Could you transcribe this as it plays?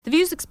The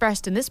views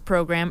expressed in this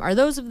program are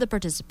those of the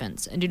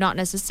participants and do not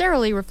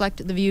necessarily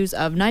reflect the views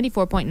of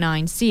 94.9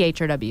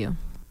 CHRW.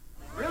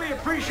 Really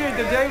appreciate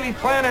the Daily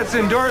Planet's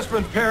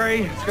endorsement,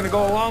 Perry. It's going to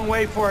go a long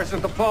way for us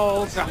at the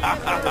polls.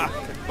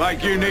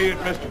 Like you need it,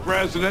 Mr.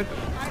 President.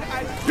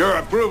 Your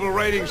approval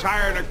rating's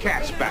higher than a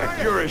cat's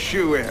back. You're a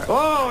shoo-in.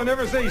 Oh,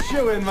 never say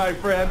shoo-in, my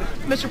friend.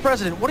 Mr.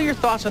 President, what are your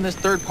thoughts on this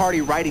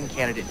third-party writing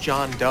candidate,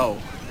 John Doe?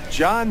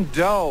 John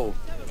Doe.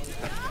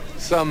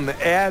 Some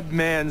ad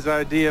man's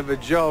idea of a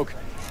joke.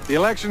 The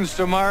election's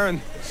tomorrow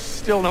and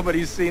still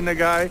nobody's seen the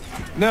guy.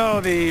 No,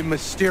 the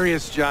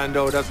mysterious John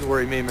Doe doesn't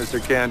worry me, Mr.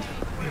 Kent.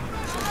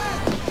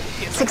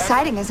 It's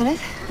exciting, isn't it?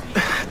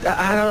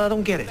 I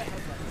don't get it.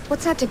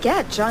 What's that to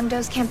get? John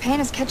Doe's campaign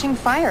is catching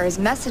fire. His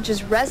message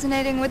is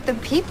resonating with the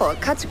people. It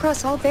cuts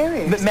across all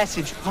barriers.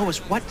 Message? Lois,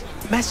 what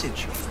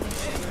message?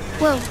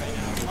 Well,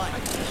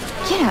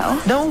 you know.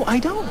 No, I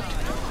don't.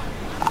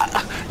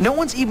 No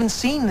one's even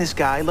seen this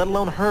guy, let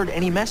alone heard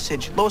any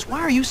message. Lois,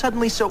 why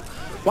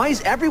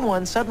is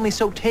everyone suddenly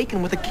so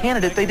taken with a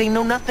candidate they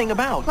know nothing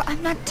about? Well,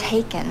 I'm not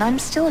taken. I'm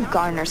still a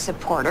Garner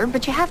supporter,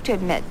 but you have to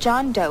admit,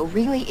 John Doe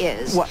really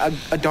is. What,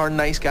 a darn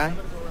nice guy?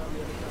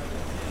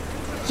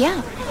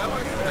 Yeah.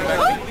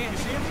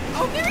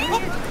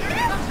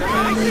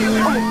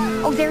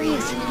 Oh, there he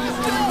is.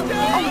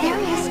 Oh, there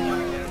he is.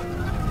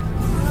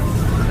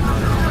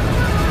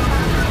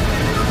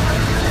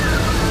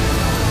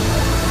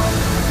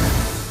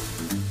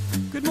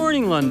 Good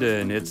morning,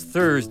 London. It's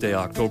Thursday,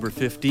 October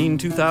 15,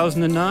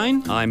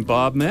 2009. I'm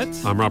Bob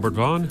Metz. I'm Robert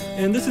Vaughn.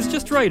 And this is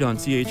Just Right on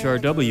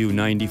CHRW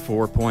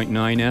 94.9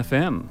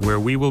 FM. Where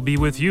we will be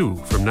with you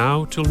from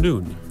now till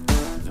noon.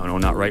 No,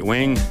 not right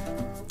wing.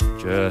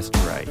 Just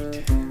right.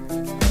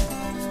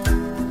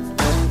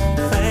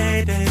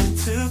 Fade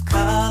into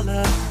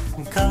color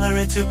and color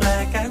into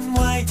black and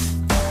white.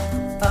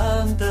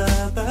 Under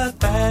the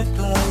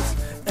bedclothes,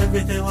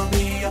 everything will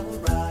be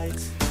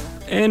alright.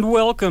 And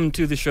welcome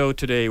to the show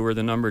today, where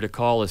the number to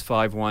call is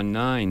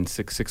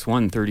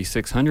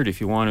 519-661-3600 if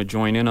you want to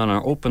join in on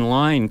our open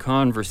line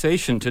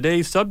conversation.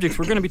 Today's subjects,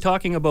 we're going to be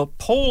talking about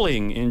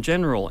polling in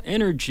general,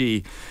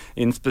 energy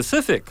in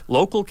specific,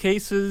 local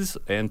cases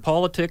and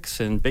politics,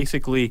 and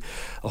basically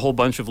a whole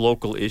bunch of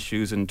local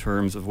issues in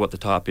terms of what the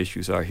top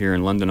issues are here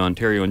in London,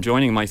 Ontario. And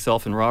joining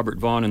myself and Robert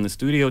Vaughn in the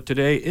studio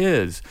today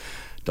is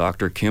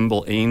Dr.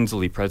 Kimball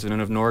Ainsley, president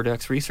of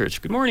Nordex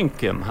Research. Good morning,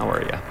 Kim. How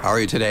are you? How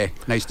are you today?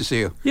 Nice to see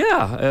you.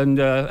 Yeah, and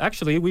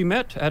actually we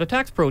met at a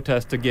tax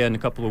protest again a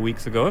couple of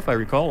weeks ago, if I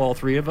recall, all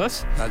three of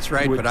us. That's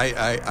right, but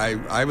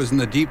I was in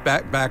the deep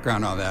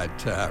background on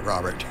that,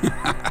 Robert.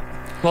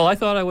 Well, I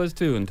thought I was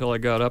too until I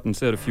got up and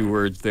said a few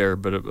words there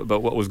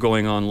about what was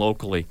going on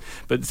locally.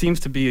 But it seems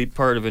to be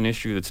part of an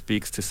issue that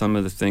speaks to some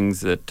of the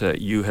things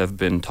that you have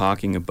been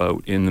talking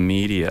about in the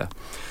media.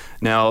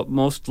 Now,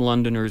 most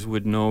Londoners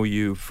would know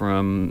you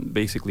from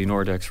basically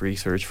Nordex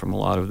Research, from a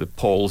lot of the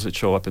polls that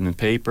show up in the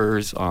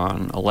papers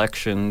on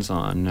elections,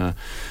 on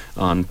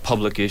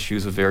public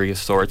issues of various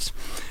sorts.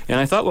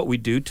 And I thought what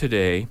we'd do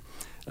today,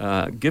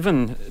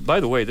 given, by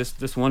the way,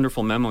 this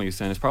wonderful memo you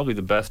sent is probably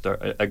the best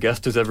a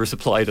guest has ever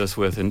supplied us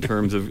with in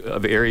terms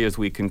of areas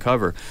we can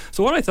cover.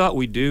 So what I thought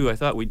we'd do,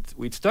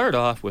 we'd start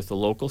off with the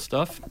local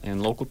stuff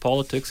and local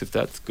politics, if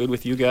that's good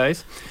with you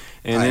guys.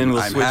 And then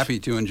I'm happy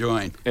to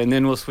join. And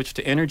then we'll switch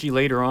to energy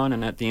later on,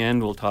 and at the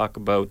end we'll talk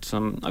about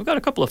I've got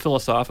a couple of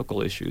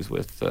philosophical issues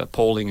with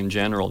polling in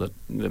general that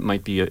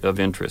might be of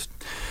interest.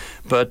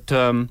 But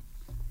so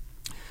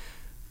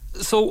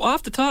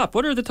off the top,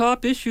 what are the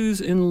top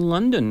issues in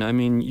London? I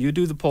mean, you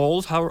do the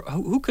polls.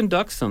 Who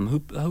conducts them?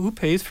 Who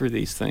pays for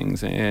these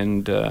things?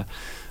 And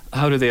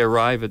how do they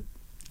arrive at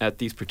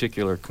these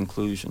particular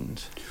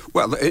conclusions?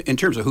 Well, in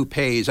terms of who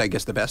pays, I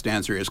guess the best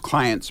answer is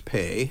clients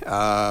pay.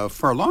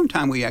 For a long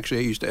time, we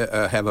actually used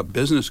to have a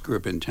business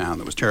group in town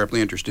that was terribly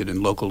interested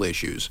in local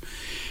issues.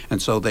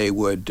 And so they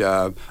would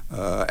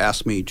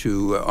ask me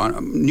to, on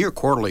a near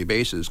quarterly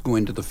basis, go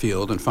into the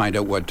field and find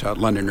out what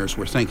Londoners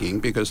were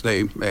thinking, because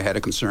they had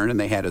a concern and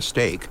they had a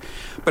stake.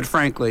 But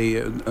frankly,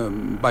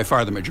 by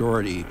far the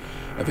majority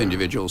of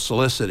individuals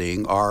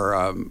soliciting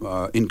are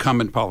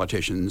incumbent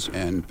politicians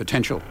and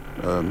potential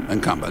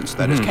incumbents,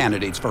 that is,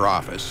 candidates for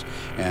office.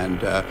 And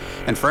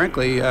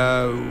frankly,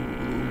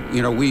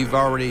 we've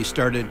already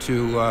started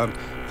to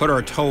put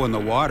our toe in the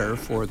water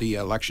for the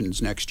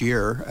elections next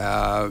year,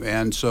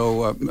 and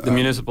so the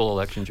municipal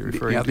elections you're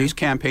referring to. These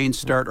campaigns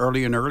start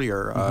early and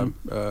earlier.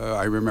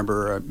 I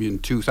remember in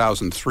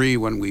 2003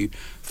 when we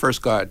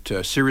first got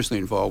seriously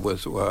involved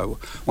with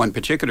one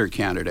particular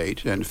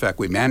candidate. And in fact,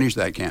 we managed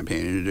that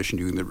campaign in addition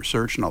to doing the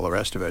research and all the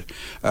rest of it.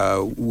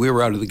 We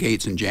were out of the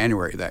gates in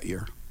January that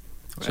year.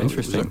 So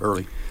interesting. It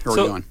was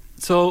early on.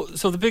 So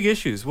the big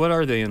issues, what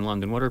are they in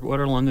London? What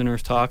are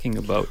Londoners talking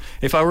about?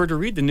 If I were to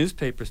read the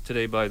newspapers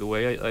today, by the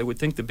way, I would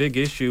think the big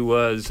issue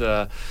was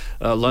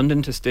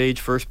London to stage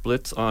first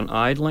blitz on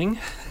idling.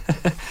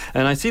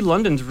 And I see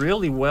London's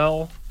really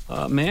well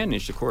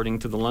managed, according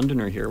to the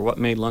Londoner here. What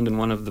made London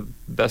one of the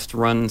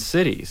best-run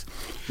cities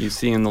you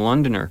see in the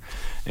Londoner?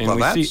 And well,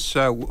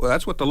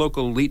 that's what the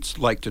local elites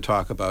like to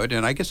talk about,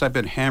 and I guess I've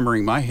been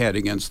hammering my head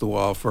against the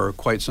wall for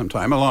quite some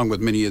time, along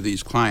with many of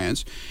these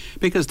clients,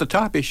 because the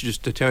top issues,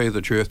 to tell you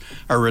the truth,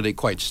 are really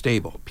quite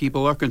stable.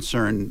 People are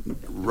concerned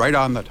right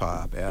on the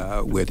top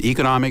with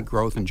economic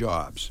growth and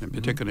jobs, and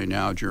particularly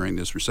now during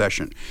this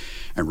recession.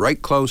 And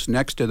right close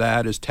next to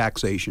that is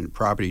taxation,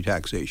 property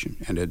taxation,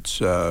 and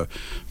it's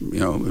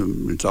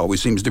it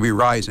always seems to be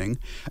rising.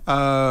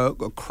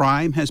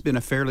 Crime has been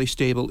a fairly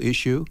stable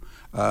issue.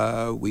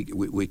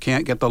 We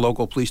can't get the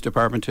local police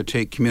department to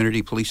take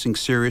community policing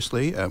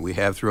seriously. We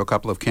have through a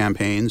couple of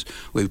campaigns.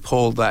 We've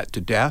pulled that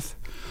to death.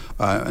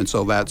 And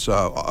so that's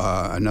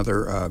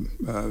another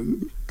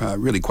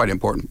really quite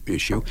important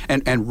issue.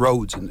 And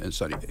roads in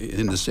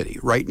the city.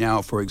 Right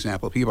now, for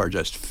example, people are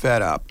just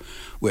fed up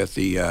with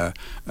the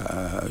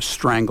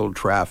strangled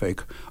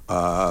traffic,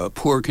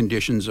 poor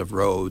conditions of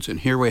roads. And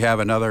here we have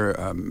another...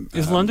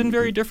 Is London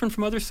very different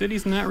from other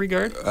cities in that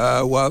regard?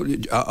 Well,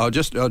 I'll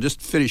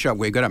just finish up.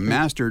 We've got a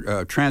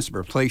master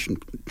transportation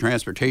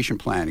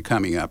plan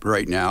coming up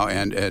right now,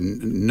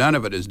 and none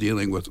of it is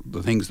dealing with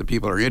the things that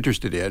people are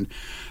interested in.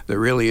 They're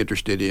really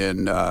interested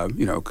in,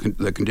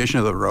 the condition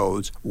of the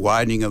roads,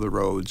 widening of the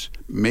roads,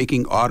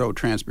 making auto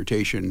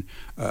transportation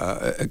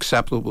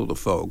acceptable to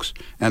folks.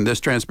 And this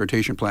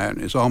transportation plan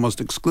is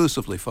almost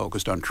exclusively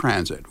focused on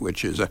transit,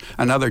 which is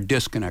another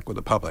disconnect with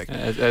the public.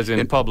 As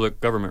in public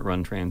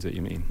government-run transit,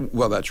 you mean?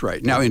 Well, that's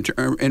right. Now,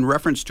 in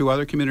reference to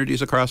other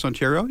communities across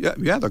Ontario,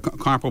 yeah, they're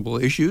comparable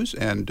issues,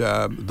 and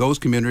those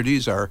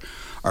communities are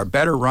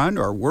better run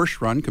or worse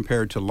run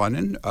compared to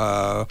London.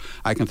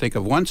 I can think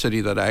of one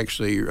city that I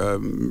actually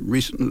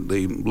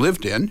recently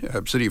lived in,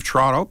 city of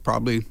Toronto,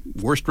 probably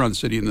worst run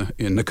city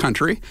in the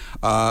country.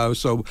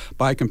 So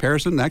by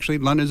comparison, actually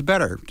London is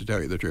better, to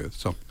tell you the truth.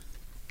 So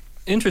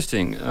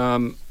interesting.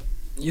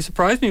 You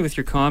surprised me with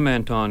your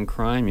comment on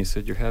crime. You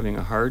said you're having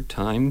a hard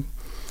time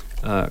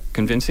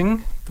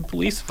convincing the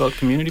police about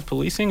community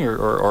policing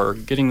or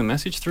getting the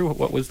message through.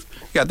 What was...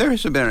 Yeah, there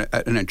has been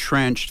an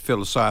entrenched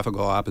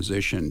philosophical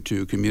opposition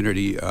to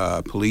community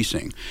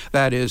policing.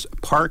 That is,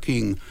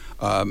 parking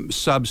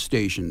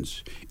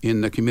substations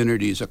in the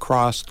communities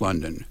across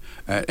London.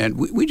 And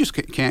we just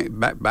can't,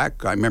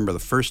 back, I remember the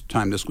first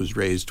time this was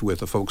raised with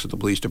the folks at the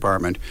police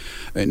department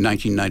in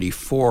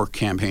 1994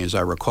 campaign, as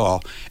I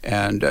recall.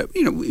 And,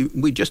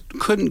 we just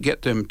couldn't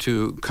get them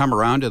to come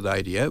around to the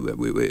idea.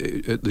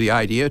 The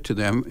idea to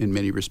them, in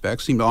many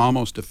respects, seemed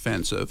almost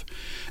offensive.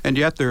 And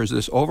yet there is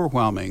this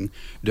overwhelming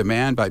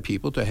demand by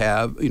people to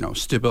have,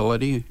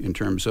 stability in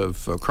terms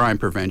of crime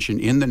prevention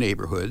in the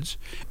neighborhoods.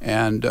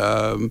 And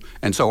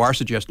so our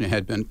suggestion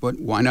had been,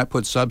 why not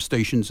put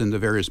substations in the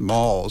various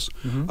malls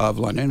of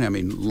London? I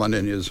mean,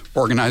 London is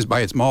organized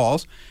by its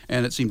malls,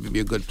 and it seemed to be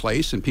a good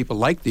place, and people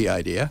liked the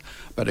idea.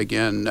 But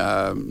again,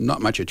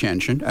 not much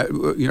attention.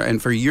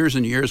 And for years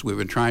and years, we've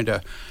been trying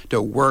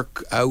to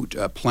work out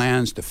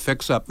plans to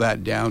fix up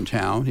that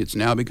downtown. It's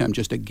now become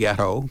just a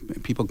ghetto.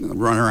 People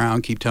run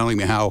around, keep telling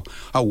me how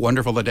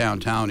wonderful the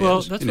downtown is.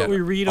 Well, that's what we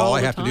read all the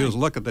time. All I have to do is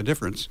look at the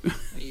difference.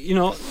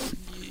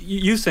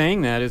 You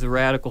saying that is a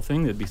radical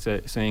thing to be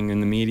saying in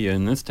the media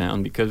in this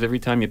town, because every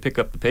time you pick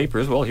up the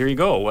papers, well, here you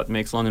go. What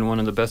makes London one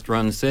of the best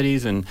run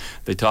cities? And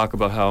they talk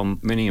about how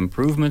many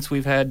improvements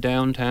we've had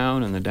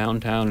downtown, and the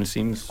downtown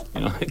seems,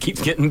 it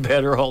keeps getting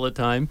better all the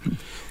time.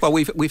 Well,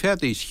 we've had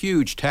these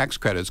huge tax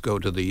credits go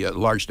to the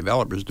large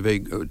developers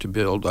to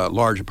build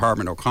large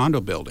apartment or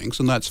condo buildings,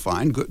 and that's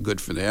fine. Good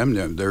for them.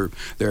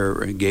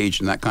 They're engaged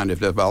in that kind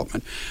of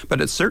development.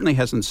 But it certainly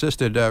has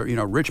insisted,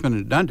 Richmond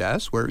and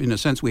Dundas, where in a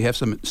sense we have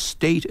some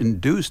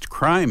state-induced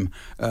crime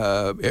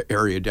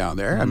area down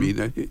there. I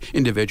mean,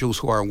 individuals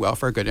who are on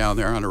welfare go down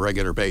there on a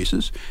regular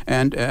basis,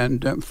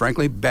 and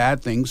frankly,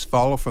 bad things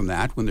follow from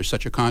that when there's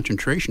such a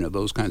concentration of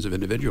those kinds of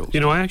individuals.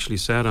 I actually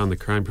sat on the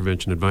Crime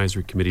Prevention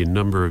Advisory Committee a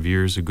number of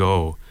years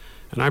ago,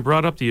 and I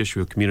brought up the issue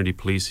of community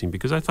policing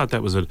because I thought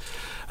that was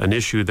an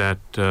issue that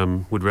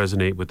would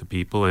resonate with the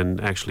people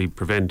and actually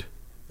prevent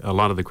a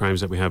lot of the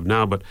crimes that we have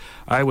now. But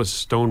I was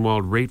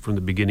stonewalled right from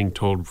the beginning,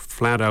 told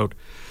flat out,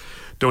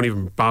 don't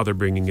even bother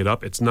bringing it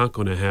up. It's not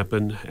going to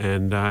happen.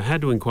 And I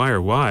had to inquire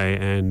why.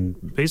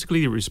 And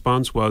basically the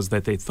response was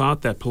that they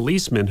thought that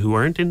policemen who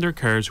aren't in their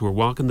cars, who are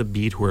walking the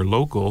beat, who are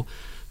local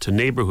to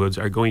neighborhoods,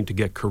 are going to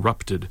get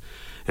corrupted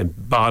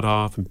and bought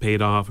off and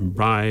paid off and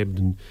bribed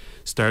and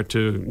start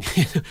to,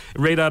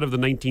 right out of the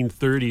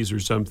 1930s or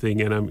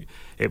something. And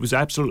it was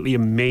absolutely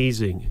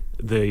amazing,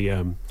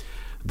 the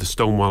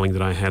stonewalling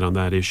that I had on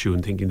that issue,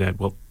 and thinking that,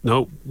 well,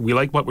 no, we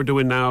like what we're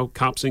doing now,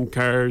 cops in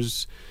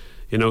cars,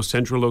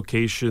 central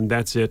location,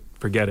 that's it,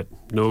 forget it.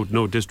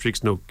 No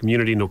districts, no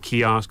community, no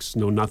kiosks,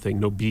 no nothing,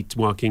 no beat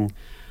walking.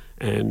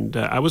 And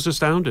I was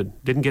astounded.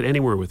 Didn't get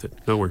anywhere with it,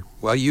 nowhere.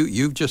 Well,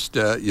 you've just,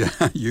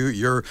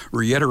 you're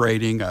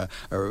reiterating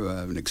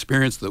an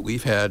experience that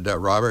we've had,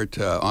 Robert,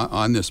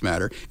 on this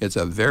matter. It's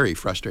a very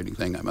frustrating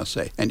thing, I must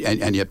say. And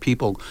yet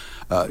people,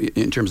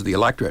 in terms of the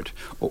electorate,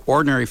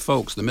 ordinary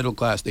folks, the middle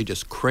class, they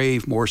just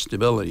crave more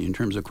stability in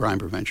terms of crime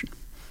prevention.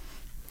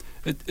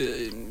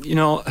 You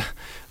know,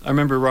 I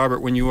remember, Robert,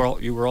 when you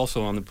were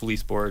also on the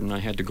police board, and I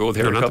had to go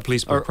there. No, not the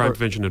police board, Crime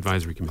Prevention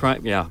Advisory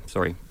Committee.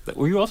 Sorry.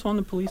 Were you also on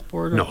the police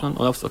board? No.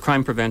 Oh, the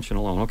crime prevention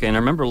alone. Okay, and I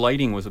remember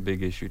lighting was a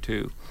big issue,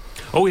 too.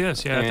 Oh,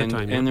 yes, at the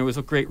time. Yeah. And there was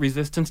a great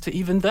resistance to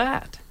even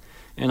that.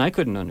 And I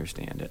couldn't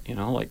understand it, you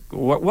know, like,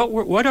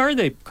 what are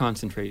they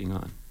concentrating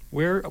on?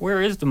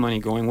 Where is the money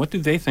going? What do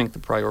they think the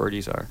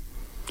priorities are?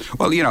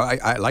 Well, you know,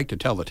 I like to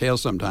tell the tale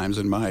sometimes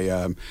in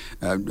my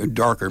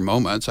darker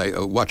moments. I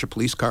watch a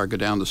police car go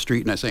down the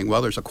street and I say,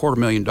 well, there's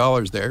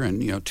 $250,000 there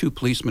and, you know, 2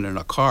 policemen in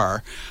a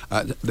car.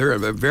 They're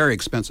a very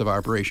expensive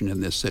operation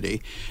in this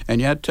city.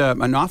 And yet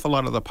an awful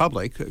lot of the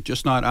public,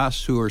 just not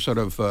us who are sort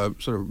of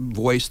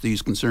voice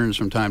these concerns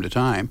from time to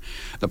time,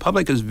 the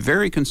public is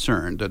very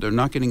concerned that they're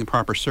not getting a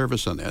proper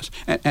service on this.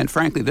 And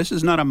frankly, this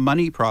is not a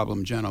money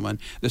problem, gentlemen.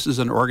 This is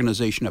an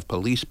organization of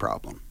police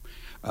problem.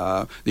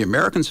 The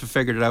Americans have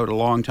figured it out a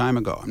long time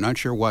ago. I'm not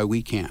sure why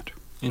we can't.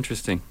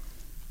 Interesting.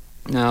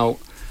 Now,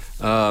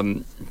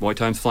 boy,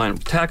 time's flying.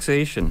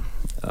 Taxation.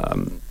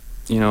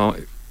 You know,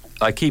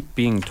 I keep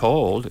being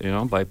told, you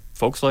know, by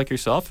folks like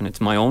yourself, and it's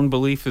my own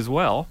belief as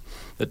well,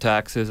 that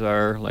taxes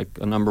are like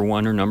a number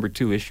 1 or number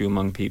 2 issue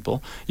among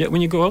people. Yet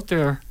when you go out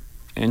there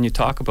and you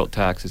talk about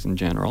taxes in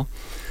general,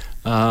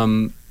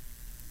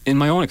 in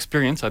my own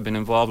experience, I've been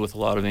involved with a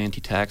lot of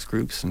anti-tax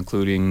groups,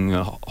 including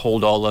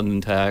Hold All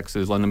London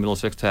Taxes, London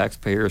Middlesex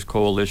Taxpayers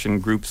Coalition,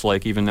 groups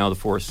like even now the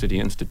Forest City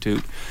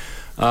Institute.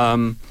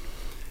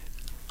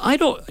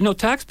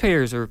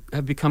 Taxpayers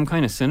have become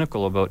kind of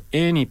cynical about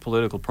any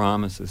political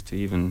promises to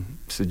even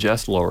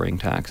suggest lowering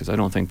taxes. I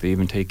don't think they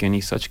even take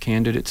any such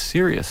candidates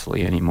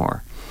seriously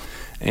anymore.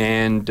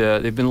 And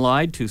they've been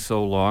lied to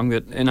so long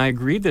that, and I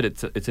agree that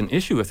it's an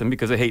issue with them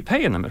because they hate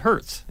paying them. It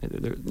hurts,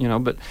 you know.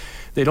 But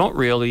they don't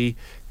really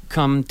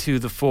come to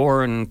the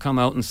fore and come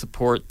out and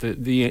support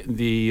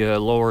the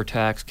lower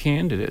tax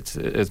candidates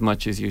as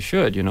much as you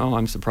should. You know,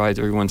 I'm surprised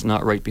everyone's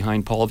not right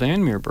behind Paul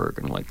Van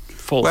Meerbergen, like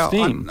full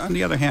steam. On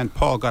the other hand,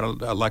 Paul got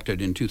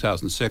elected in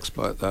 2006,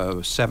 but with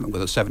a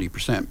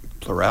 70%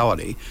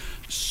 plurality.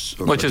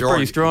 Which is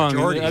pretty strong.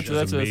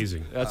 That's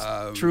amazing.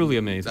 That's truly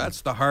amazing.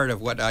 That's the heart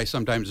of what I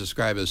sometimes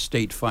describe as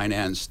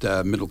state-financed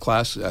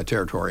middle-class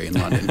territory in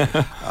London.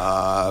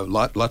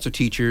 Lots of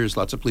teachers,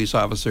 lots of police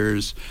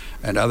officers,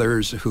 and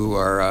others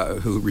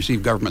who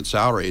receive government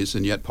salaries,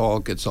 and yet Paul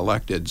gets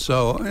elected.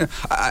 So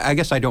I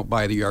guess I don't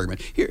buy the argument.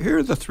 Here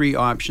are the 3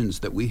 options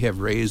that we have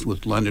raised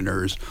with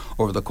Londoners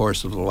over the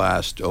course of the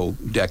last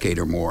decade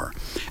or more.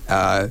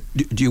 Do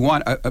you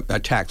want a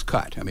tax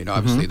cut? I mean,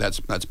 obviously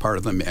that's part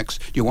of the mix.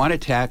 Do you want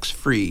a tax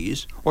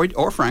freeze,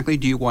 or frankly,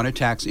 do you want a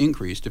tax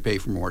increase to pay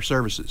for more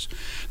services?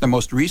 The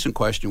most recent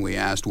question we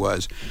asked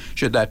was,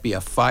 should that be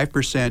a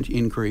 5%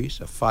 increase,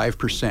 a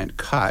 5%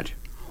 cut,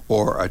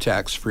 or a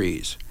tax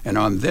freeze? And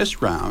on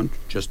this round,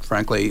 just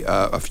frankly,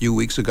 a few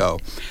weeks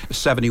ago,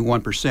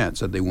 71%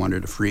 said they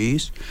wanted a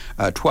freeze,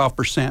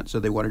 12%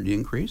 said they wanted an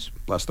increase,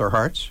 bless their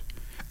hearts,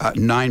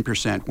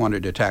 9%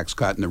 wanted a tax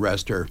cut, and the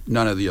rest are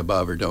none of the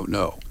above or don't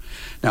know.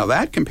 Now,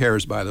 that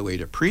compares, by the way,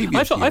 to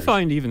previous years. I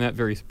find even that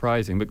very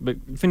surprising, but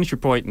finish your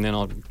point, and then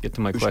I'll get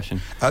to my question.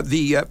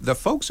 The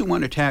folks who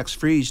want a tax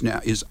freeze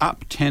now is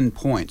up 10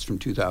 points from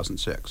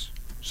 2006.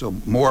 So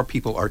more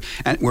people are,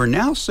 and we're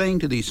now saying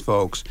to these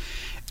folks,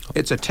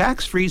 it's a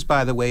tax freeze,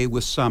 by the way,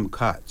 with some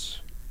cuts.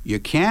 You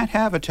can't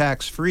have a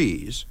tax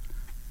freeze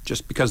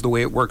just because the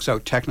way it works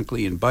out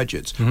technically in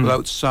budgets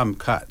without some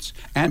cuts.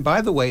 And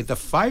by the way, the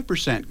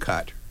 5%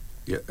 cut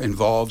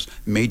involves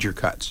major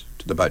cuts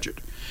to the budget.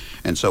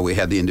 And so we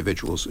had the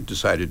individuals who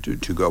decided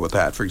to go with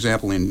that. For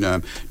example,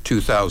 in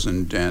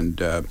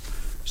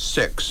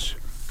 2006,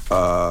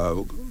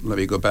 let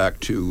me go back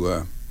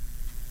to,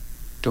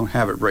 don't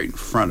have it right in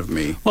front of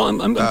me. Well,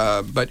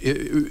 but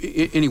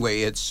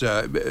anyway, it's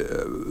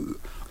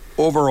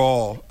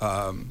overall,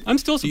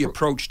 the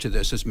approach to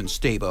this has been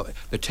stable.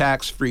 The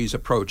tax-freeze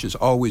approach has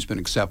always been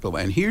acceptable.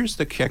 And here's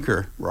the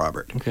kicker,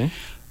 Robert. Okay.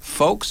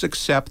 Folks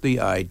accept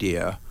the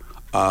idea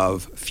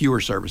of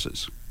fewer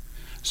services.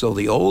 So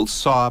the old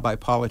saw by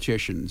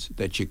politicians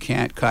that you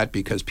can't cut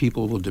because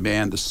people will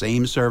demand the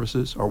same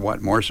services or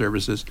want more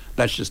services,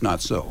 that's just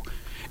not so.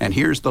 And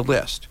here's the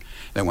list.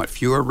 They want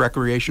fewer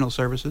recreational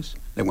services.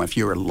 They want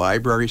fewer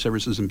library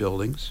services and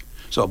buildings.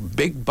 So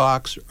big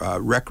box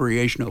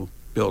recreational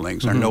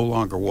buildings are no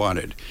longer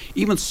wanted.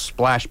 Even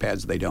splash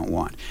pads they don't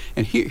want.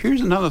 And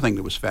here's another thing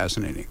that was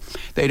fascinating.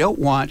 They don't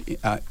want,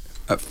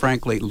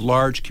 frankly,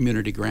 large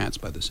community grants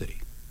by the city.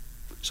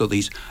 So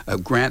these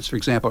grants, for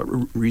example,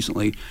 are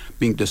recently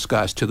being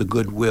discussed to the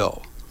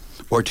Goodwill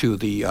or to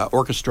the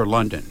Orchestra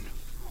London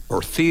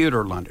or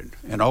Theatre London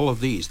and all of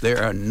these. They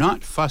are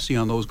not fussy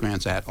on those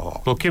grants at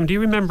all. Well, Kim, do you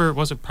remember,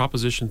 was it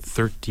Proposition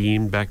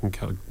 13 back in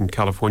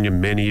California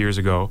many years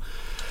ago,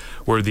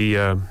 where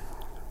the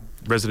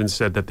residents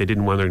said that they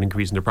didn't want an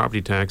increase in their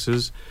property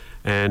taxes,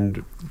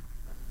 and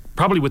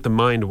probably with the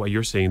mind of what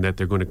you're saying, that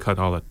they're going to cut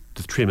all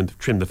the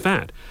trim the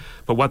fat.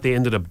 But what they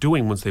ended up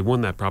doing once they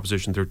won that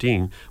Proposition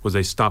 13 was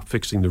they stopped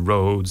fixing the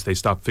roads, they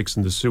stopped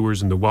fixing the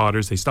sewers and the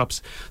waters, they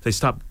stopped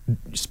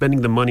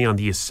spending the money on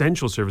the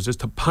essential services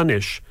to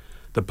punish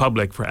the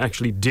public for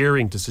actually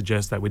daring to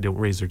suggest that we don't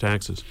raise their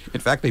taxes. In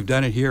fact, they've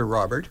done it here,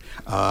 Robert.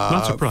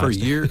 Not surprised. For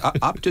years,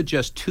 up to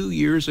just 2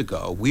 years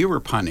ago, we were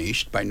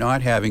punished by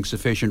not having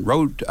sufficient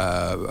road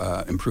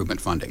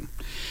improvement funding.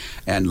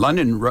 And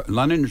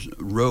London's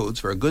roads,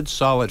 for a good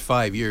solid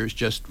 5 years,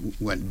 just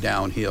went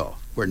downhill.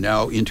 We're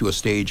now into a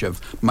stage of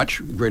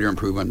much greater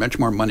improvement, much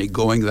more money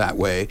going that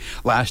way.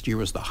 Last year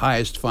was the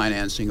highest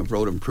financing of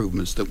road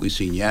improvements that we've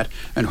seen yet,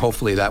 and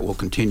hopefully that will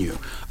continue.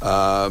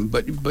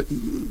 But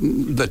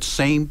the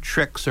same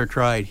tricks are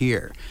tried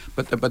here.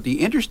 But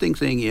the interesting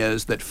thing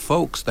is that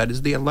folks, that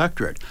is the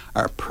electorate,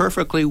 are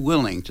perfectly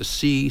willing to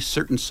see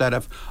certain set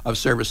of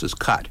services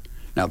cut.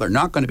 Now, they're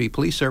not going to be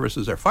police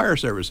services or fire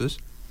services,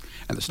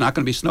 and it's not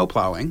going to be snow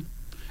plowing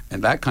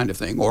and that kind of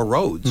thing, or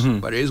roads,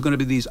 but it is going to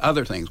be these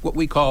other things, what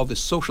we call the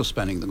social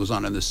spending that goes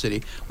on in the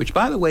city, which,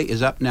 by the way,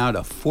 is up now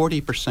to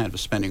 40% of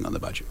spending on the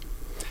budget.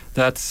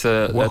 That's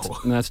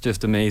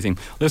just amazing.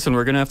 Listen,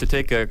 we're going to have to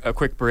take a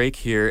quick break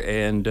here,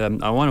 and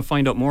I want to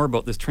find out more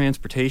about this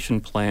transportation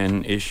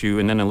plan issue,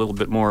 and then a little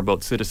bit more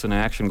about citizen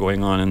action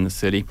going on in the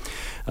city.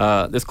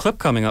 This clip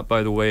coming up,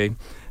 by the way,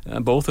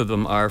 both of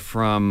them are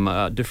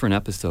from different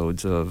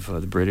episodes of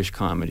the British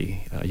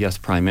comedy, Yes,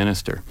 Prime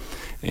Minister.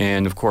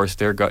 And, of course,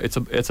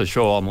 it's a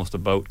show almost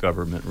about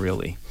government,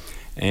 really.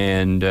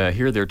 And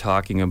here they're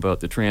talking about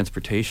the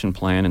transportation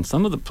plan and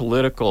some of the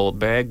political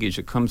baggage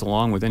that comes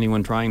along with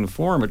anyone trying to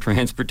form a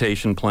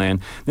transportation plan.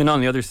 Then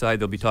on the other side,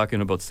 they'll be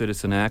talking about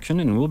citizen action,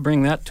 and we'll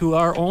bring that to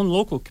our own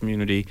local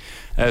community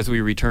as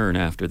we return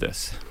after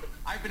this.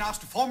 I've been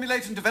asked to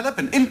formulate and develop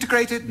an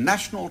integrated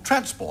national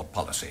transport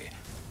policy.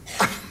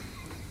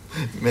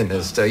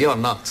 Minister, you're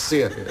not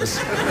serious.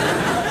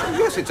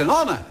 Yes, it's an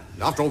honour.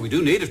 After all, we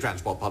do need a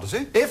transport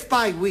policy. If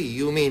by we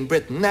you mean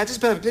Britain, that is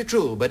perfectly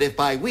true. But if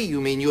by we you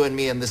mean you and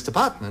me in this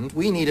department,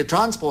 we need a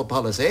transport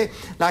policy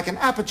like an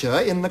aperture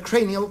in the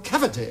cranial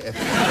cavity.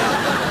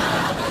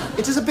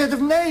 It is a bed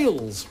of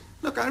nails.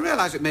 Look, I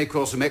realise it may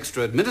cause some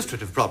extra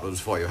administrative problems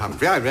for you,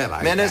 Humphrey. I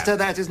realise Minister,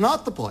 that is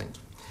not the point.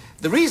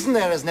 The reason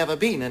there has never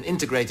been an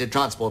integrated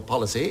transport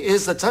policy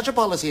is that such a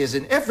policy is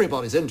in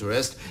everybody's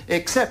interest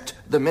except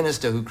the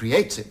minister who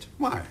creates it.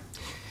 Why?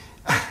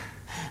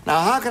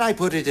 Now, how can I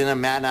put it in a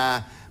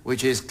manner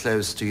which is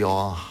close to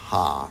your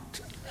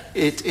heart?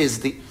 It is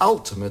the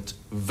ultimate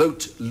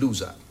vote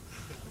loser.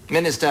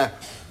 Minister,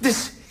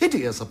 this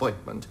hideous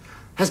appointment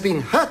has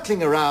been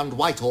hurtling around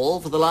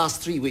Whitehall for the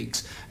last 3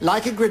 weeks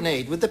like a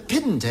grenade with the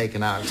pin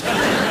taken out.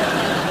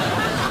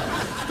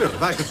 Well,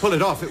 if I could pull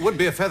it off, it would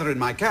be a feather in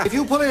my cap. If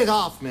you pull it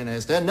off,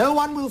 Minister, no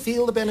one will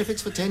feel the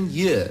benefits for 10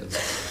 years.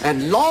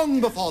 And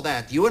long before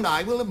that, you and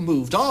I will have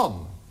moved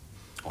on.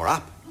 Or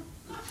up.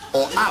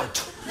 Or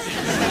out.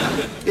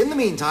 In the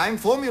meantime,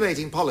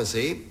 formulating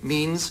policy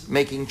means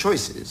making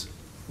choices.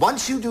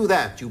 Once you do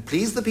that, you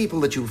please the people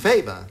that you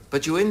favour,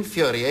 but you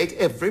infuriate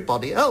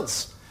everybody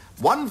else.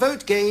 1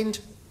 vote gained,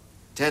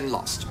 10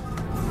 lost.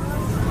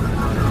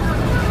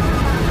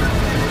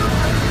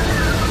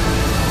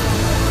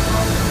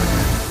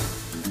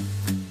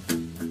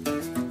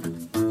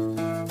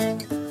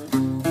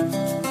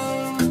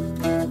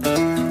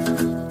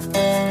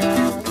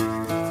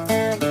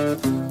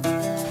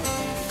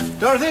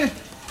 Dorothy,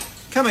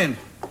 come in.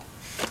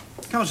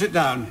 Come and sit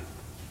down.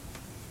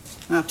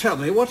 Now tell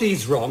me, what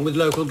is wrong with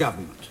local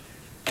government?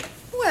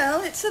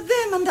 Well, it's a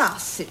them and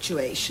us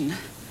situation.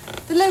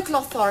 The local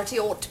authority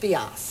ought to be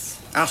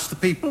us. Us the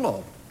people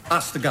or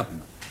us the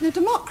government? In a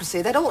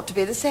democracy, that ought to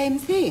be the same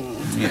thing.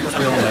 Yes,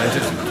 we all know it,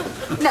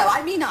 isn't it? No,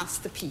 I mean us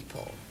the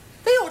people.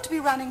 They ought to be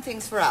running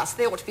things for us.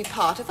 They ought to be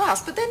part of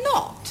us, but they're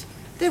not.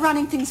 They're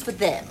running things for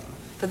them,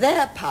 for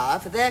their power,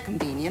 for their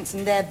convenience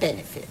and their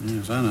benefit.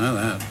 Yes, I know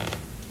that.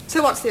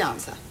 So what's the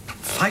answer?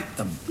 Fight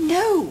them.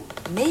 No,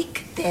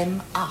 make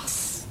them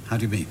us. How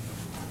do you mean?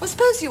 Well,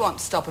 suppose you want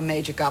to stop a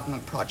major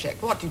government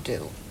project. What do you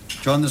do?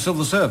 Join the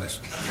civil service.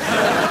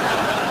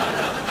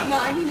 No,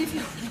 I mean if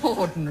you're an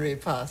ordinary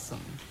person.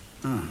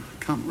 Oh,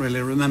 can't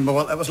really remember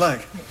what that was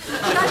like.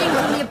 Judging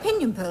from the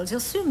opinion polls, you're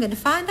soon going to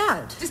find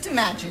out. Just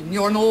imagine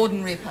you're an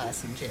ordinary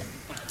person, Jim.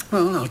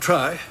 Well, I'll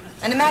try.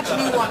 And imagine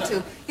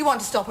you want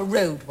to stop a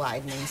road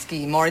widening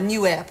scheme or a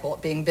new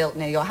airport being built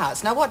near your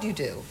house. Now, what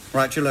do?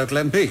 Write your local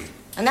MP.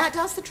 And that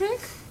does the trick?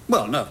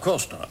 Well, no, of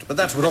course not. But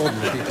that's what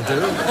ordinary people do.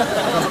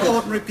 Because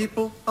ordinary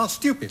people are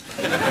stupid. Is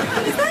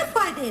that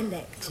why they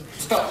elect you?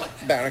 Stop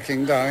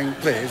barracking, darling,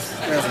 please.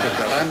 There's a good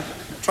girl. I'm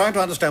trying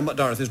to understand what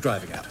Dorothy's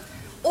driving at.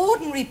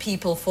 Ordinary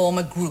people form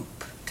a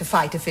group to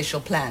fight official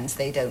plans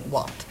they don't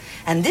want.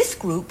 And this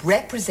group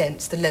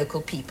represents the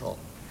local people.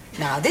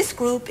 Now, this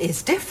group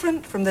is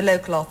different from the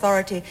local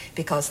authority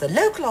because the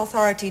local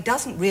authority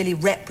doesn't really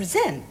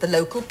represent the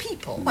local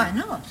people. Why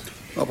not?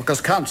 Well,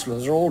 because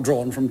councillors are all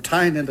drawn from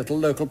tiny little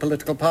local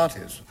political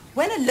parties.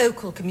 When a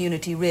local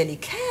community really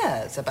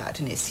cares about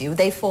an issue,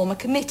 they form a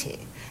committee.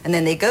 And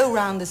then they go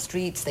round the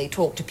streets, they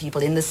talk to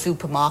people in the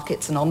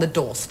supermarkets and on the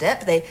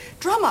doorstep. They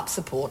drum up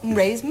support and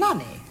raise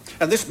money.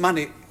 And this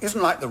money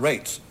isn't like the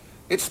rates.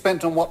 It's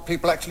spent on what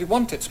people actually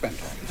want it spent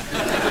on.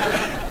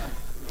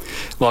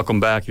 Welcome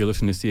back. You're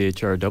listening to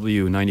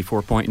CHRW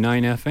 94.9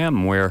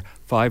 FM, where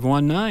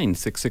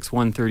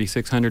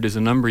 519-661-3600 is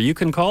a number you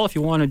can call if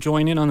you want to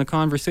join in on the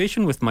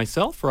conversation with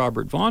myself,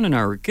 Robert Vaughn, and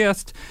our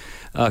guest,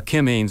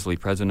 Kim Ainsley,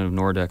 president of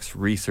Nordex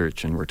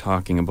Research, and we're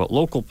talking about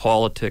local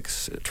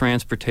politics,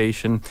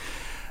 transportation.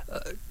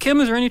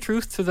 Kim, is there any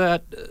truth to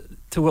that,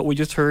 to what we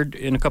just heard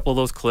in a couple of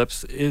those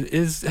clips?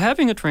 Is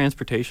having a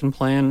transportation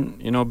plan,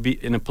 be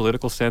in a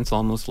political sense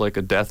almost like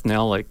a death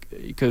knell?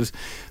 Because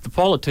the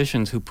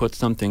politicians who put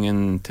something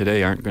in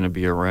today aren't going to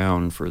be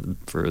around for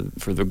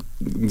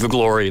the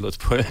glory, let's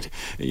put it,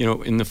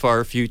 in the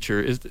far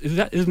future.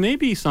 Is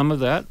maybe some of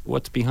that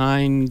what's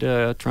behind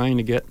trying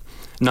to get,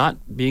 not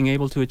being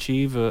able to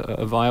achieve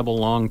a viable,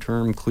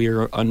 long-term,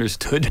 clear,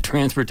 understood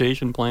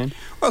transportation plan?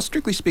 Well,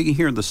 strictly speaking,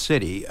 here in the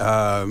city,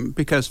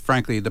 because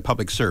frankly, the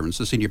public servants,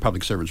 the senior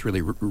public servants,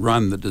 really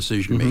run the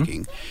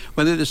decision-making.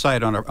 When they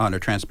decide on a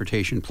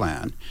transportation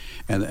plan,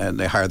 and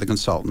they hire the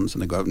consultants,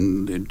 and they go out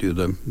and do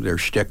their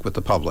shtick with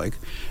the public,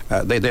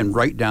 they then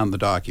write down the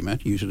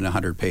document, usually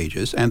 100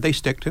 pages, and they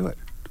stick to it.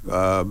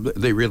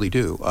 They really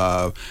do.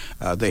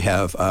 They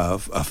have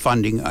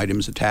funding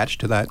items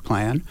attached to that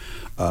plan.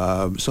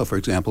 So, for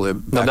example...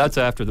 Now, that's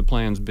after the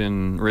plan's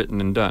been written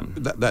and done.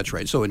 That's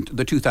right. So in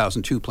the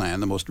 2002 plan,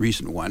 the most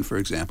recent one, for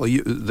example,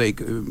 they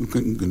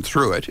can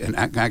through it and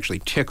actually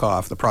tick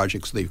off the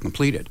projects they've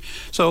completed.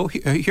 So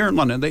here in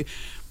London, the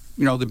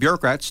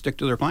bureaucrats stick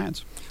to their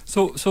plans.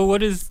 So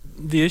what is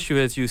the issue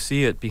as you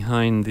see it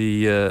behind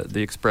the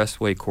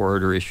expressway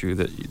corridor issue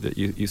that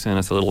you sent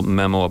us a little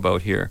memo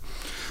about here?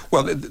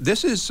 Well,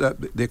 this is the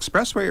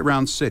expressway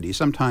around city,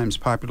 sometimes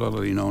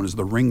popularly known as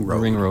the Ring Road.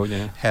 The Ring Road,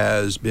 yeah.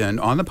 Has been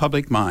on the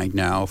public mind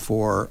now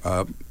for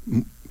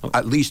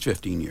at least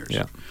 15 years.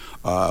 Yeah.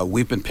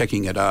 We've been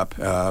picking it up.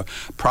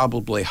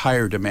 Probably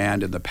higher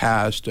demand in the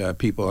past.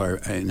 People are,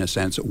 in a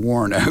sense,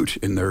 worn out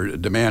in their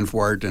demand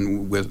for it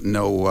and with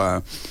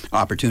no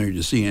opportunity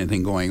to see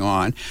anything going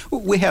on.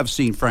 We have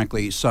seen,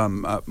 frankly,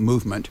 some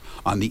movement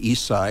on the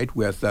east side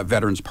with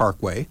Veterans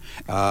Parkway,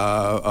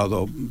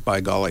 although, by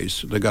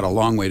gollies, they've got a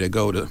long way to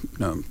go to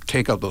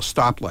take out those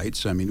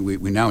stoplights. I mean, we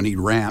now need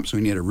ramps.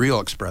 We need a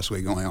real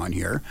expressway going on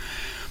here.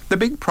 The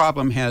big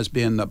problem has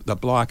been the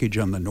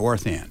blockage on the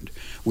north end.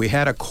 We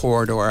had a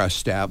corridor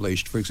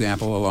established, for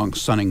example, along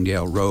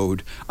Sunningdale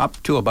Road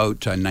up to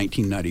about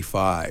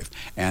 1995,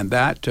 and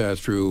that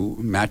through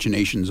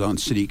machinations on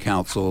city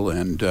council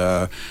and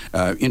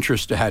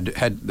interest that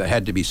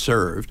had to be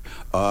served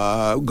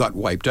got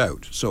wiped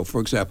out. So, for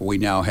example, we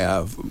now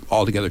have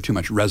altogether too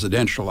much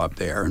residential up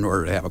there in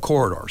order to have a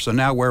corridor. So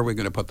now where are we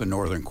going to put the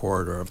northern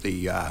corridor of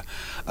the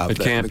It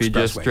can't be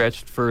just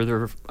stretched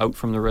further out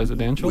from the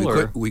residential?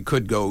 We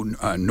could go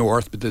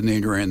north, but then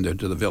you're into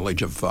the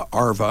village of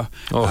Arva.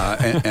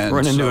 And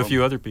run into a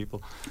few other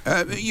people.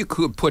 You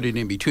could put it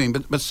in between,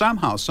 but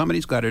somehow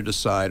somebody's got to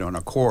decide on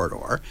a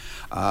corridor,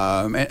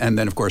 and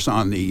then of course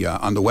on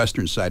the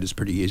western side it's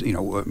pretty easy.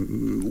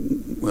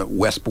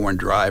 Westbourne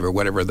Drive or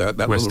whatever that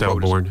West little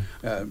road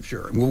Elbourne. is.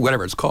 Sure,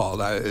 whatever it's called.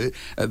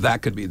 That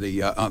could be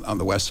the on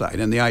the west side,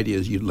 and the idea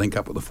is you'd link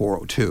up with the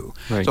 402.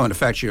 Right. So in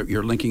effect,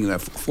 you're linking the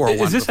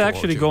 401. Is this to the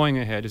actually 402. going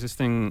ahead? Is this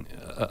thing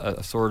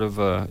a sort of,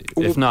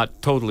 if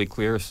not totally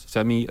clear,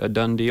 a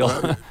done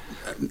deal?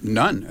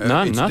 None.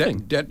 It's Nothing.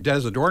 Dead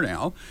as a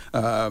doornail.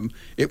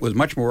 It was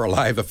much more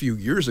alive a few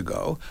years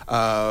ago.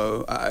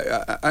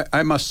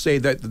 I must say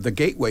that the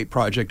Gateway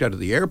project out of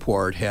the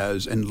airport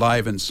has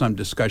enlivened some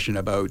discussion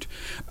about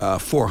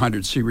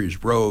 400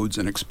 series roads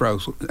and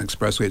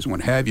expressways and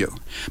what have you.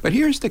 But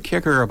here's the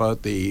kicker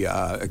about the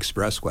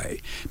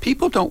expressway.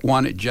 People don't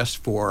want it just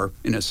for,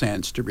 in a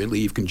sense, to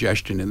relieve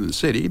congestion in the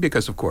city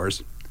because, of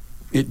course,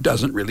 it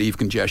doesn't relieve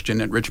congestion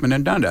at Richmond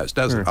and Dundas,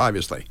 does it?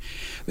 Obviously.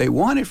 They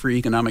want it for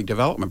economic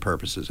development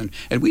purposes.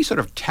 And we sort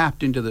of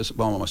tapped into this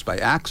almost by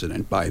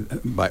accident, by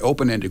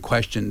open-ended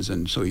questions.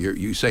 And so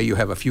you say you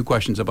have a few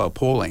questions about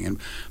polling. And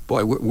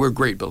boy, we're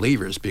great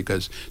believers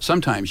because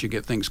sometimes you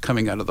get things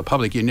coming out of the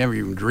public you never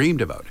even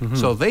dreamed about. Mm-hmm.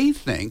 So they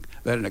think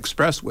that an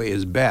expressway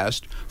is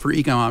best for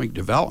economic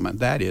development.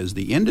 That is,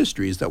 the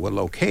industries that would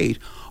locate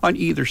on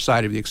either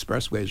side of the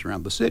expressways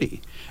around the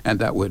city. And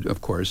that would,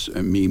 of course,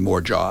 mean more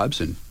jobs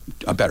and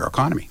a better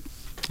economy.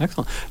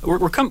 Excellent.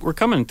 We're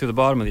coming to the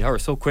bottom of the hour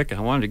so quick, and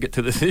I wanted to get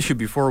to this issue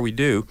before we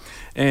do.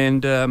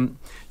 And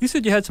you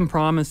said you had some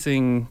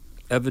promising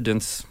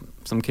evidence,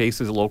 some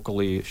cases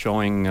locally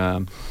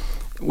showing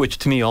which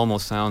to me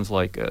almost sounds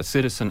like a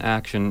citizen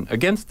action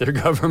against their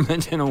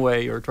government in a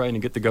way, or trying to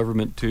get the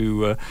government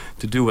to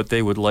do what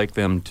they would like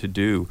them to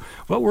do.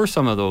 What were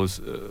some of those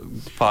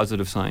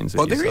positive signs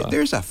that you saw?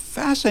 There's a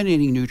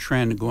fascinating new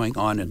trend going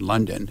on in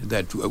London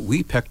that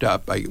we picked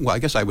up. I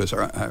guess I was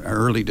an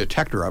early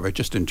detector of it,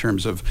 just in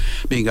terms of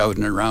being out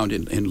and around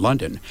in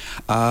London.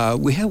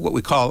 We have what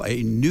we call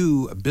a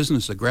new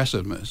business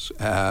aggressiveness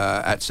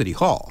at City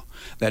Hall.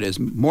 That is,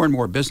 more and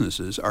more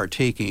businesses are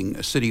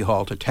taking City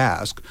Hall to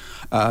task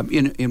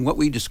in what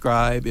we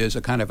describe as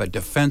a kind of a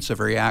defensive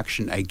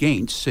reaction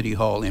against City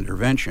Hall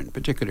intervention,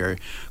 particularly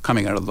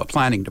coming out of the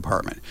planning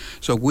department.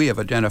 So we have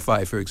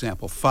identified, for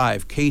example,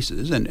 5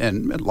 cases,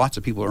 and lots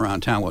of people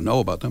around town will know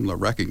about them, they'll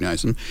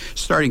recognize them,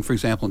 starting, for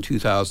example, in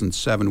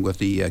 2007 with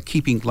the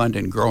Keeping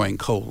London Growing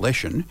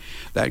Coalition.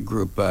 That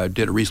group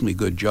did a reasonably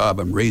good job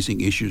of raising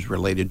issues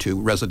related to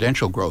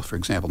residential growth, for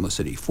example, in the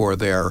city for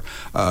their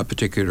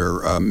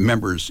particular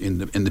members in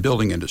the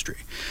building industry.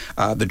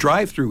 The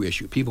drive-through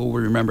issue, people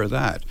will remember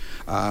that.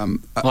 Well,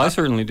 I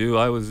certainly do.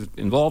 I was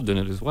involved in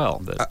it as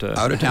well. But,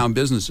 out-of-town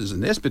businesses,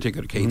 in this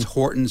particular case,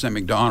 Hortons and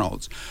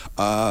McDonald's,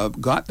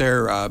 got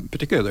their,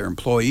 particularly their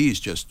employees,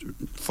 just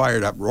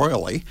fired up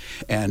royally,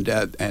 and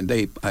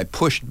they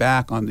pushed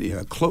back on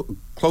the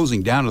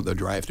closing down of the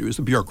drive-thrus.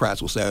 The bureaucrats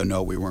will say, oh,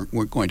 no, we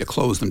weren't going to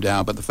close them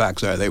down, but the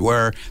facts are they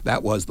were.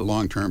 That was the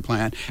long-term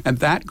plan, and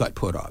that got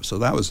put off, so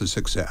that was a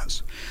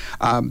success.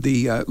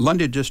 The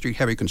London District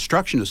Heavy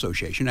Construction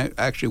Association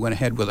actually went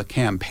ahead with a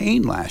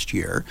campaign last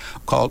year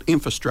called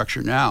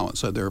Infrastructure Now, and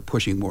so they're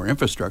pushing more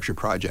infrastructure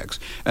projects.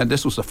 And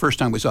this was the first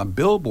time we saw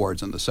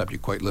billboards on the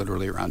subject, quite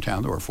literally, around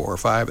town. There were 4 or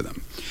 5 of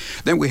them.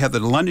 Then we have the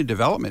London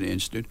Development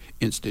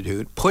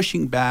Institute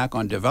pushing back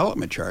on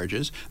development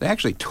charges. They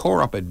actually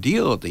tore up a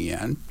deal at the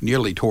end,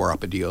 nearly tore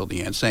up a deal at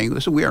the end, saying,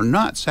 listen, we are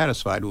not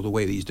satisfied with the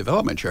way these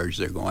development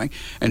charges are going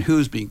and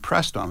who's being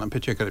pressed on them,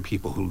 particularly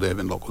people who live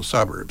in local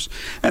suburbs.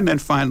 And then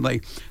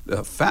finally,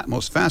 the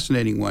most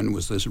fascinating one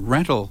was this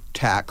rental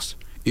tax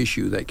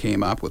issue that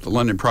came up with the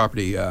London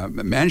Property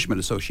Management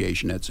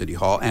Association at City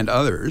Hall and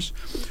others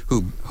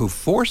who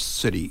forced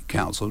City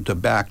Council to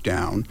back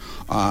down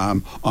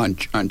on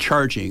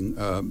charging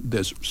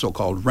this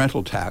so-called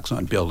rental tax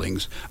on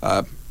buildings.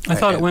 I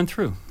thought it went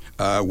through.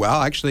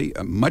 Well, actually,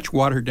 much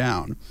watered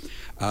down.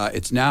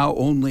 It's now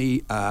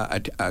only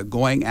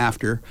going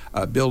after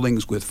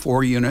buildings with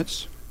 4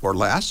 units or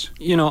less.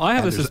 You know, I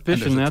have a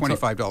suspicion that's a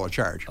 $25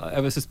 charge. I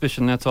have a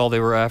suspicion that's all they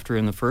were after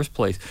in the first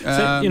place.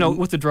 So, you know,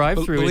 with the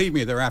drive-through, believe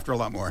me, they're after a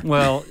lot more.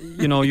 Well,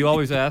 you know, you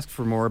always ask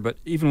for more, but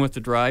even with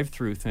the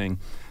drive-through thing,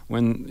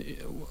 when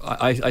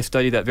I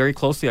studied that very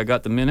closely, I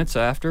got the minutes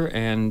after,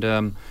 and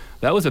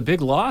that was a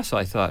big loss,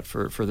 I thought,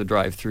 for the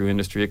drive-through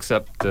industry,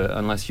 except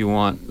unless you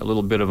want a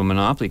little bit of a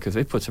monopoly, because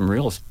they put some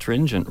real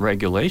stringent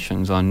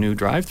regulations on new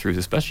drive-throughs,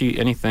 especially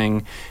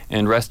anything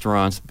in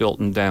restaurants built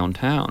in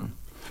downtown.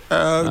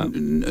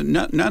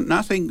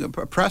 Nothing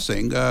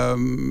pressing. Our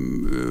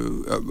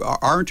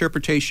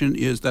interpretation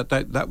is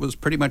that was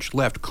pretty much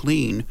left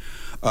clean.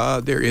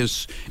 There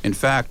is, in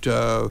fact,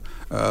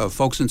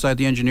 folks inside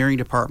the engineering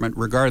department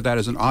regard that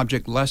as an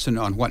object lesson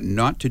on what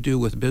not to do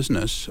with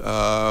business.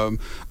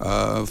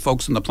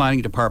 Folks in the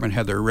planning department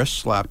had their wrists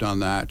slapped on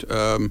that.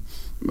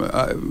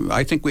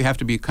 I think we have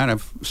to be kind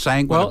of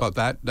sanguine about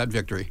that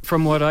victory.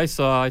 From what I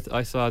saw,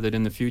 I saw that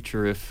in the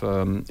future, if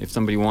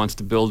somebody wants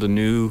to build a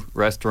new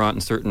restaurant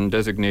in certain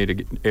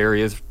designated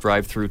areas,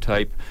 drive-through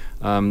type,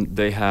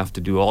 they have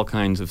to do all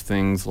kinds of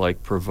things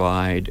like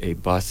provide a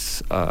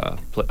bus, a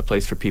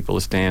place for people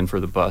to stand for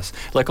the bus.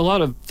 Like a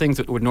lot of things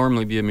that would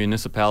normally be a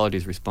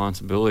municipality's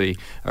responsibility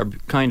are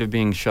kind of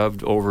being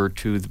shoved over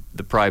to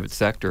the private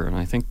sector, and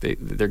I think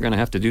they're going to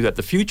have to do that.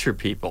 The future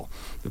people,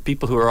 the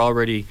people who are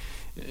already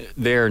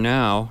there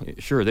now,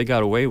 sure, they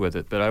got away with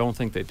it, but I don't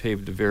think they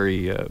paved a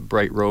very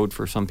bright road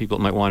for some people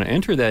that might want to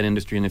enter that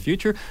industry in the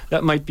future.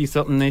 That might be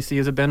something they see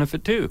as a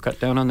benefit too, cut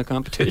down on the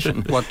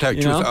competition. Well, to tell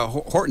you the truth,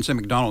 Hortons and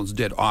McDonald's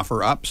did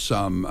offer up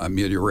some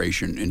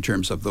amelioration in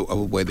terms of the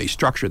way they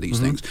structure these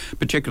things,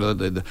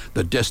 particularly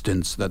the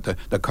distance that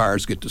the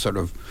cars get to sort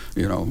of,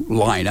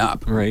 line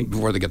up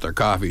before they get their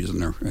coffees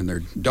and their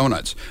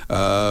donuts.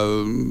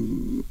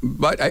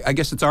 But I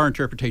guess it's our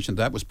interpretation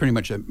that was pretty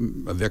much a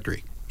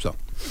victory. So.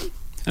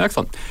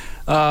 Excellent.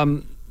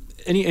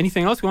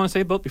 Anything else you want to say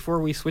about before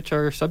we switch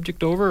our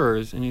subject over, or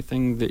is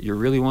anything that you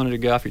really wanted to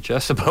get off your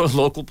chest about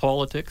local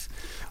politics?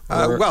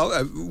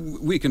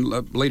 We can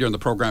later in the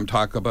program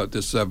talk about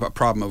this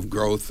problem of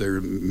growth. There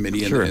are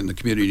many in the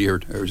community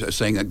are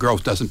saying that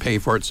growth doesn't pay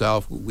for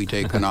itself. We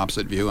take an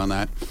opposite view on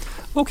that.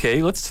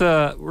 Okay,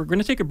 we're going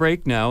to take a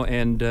break now,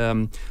 and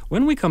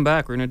when we come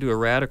back, we're going to do a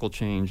radical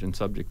change in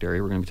subject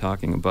area. We're going to be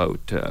talking about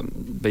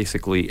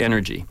basically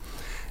energy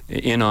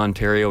in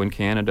Ontario and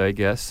Canada, I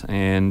guess.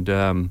 And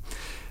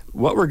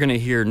what we're going to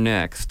hear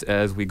next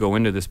as we go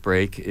into this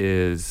break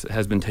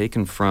has been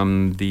taken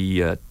from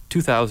the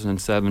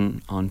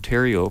 2007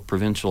 Ontario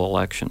provincial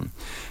election.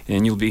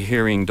 And you'll be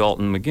hearing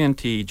Dalton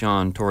McGuinty,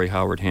 John Tory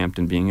Howard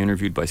Hampton being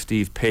interviewed by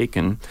Steve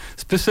Paikin,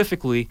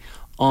 specifically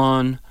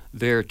on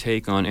their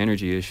take on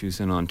energy issues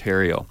in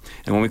Ontario.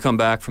 And when we come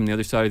back from the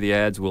other side of the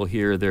ads, we'll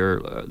hear their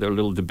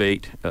little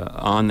debate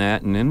on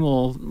that, and then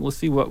we'll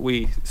see what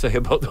we say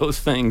about those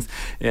things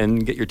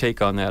and get your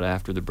take on that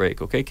after the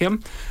break. Okay,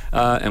 Kim?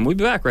 And we'll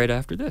be back right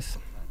after this.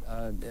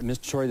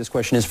 Mr. Tory, this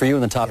question is for you,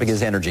 and the topic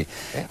is energy.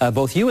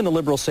 Both you and the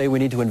Liberals say we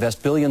need to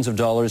invest billions of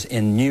dollars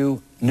in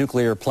new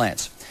nuclear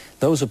plants.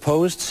 Those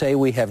opposed say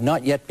we have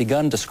not yet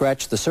begun to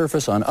scratch the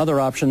surface on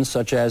other options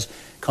such as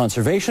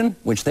conservation,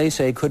 which they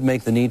say could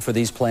make the need for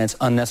these plants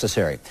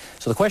unnecessary.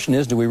 So the question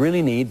is, do we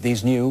really need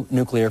these new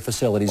nuclear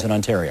facilities in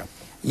Ontario?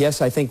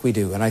 Yes, I think we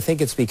do. And I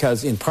think it's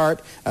because, in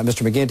part,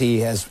 Mr.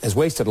 McGuinty has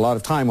wasted a lot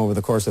of time over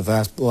the course of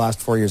the last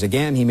 4 years.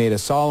 Again, he made a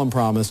solemn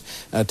promise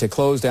to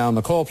close down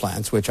the coal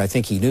plants, which I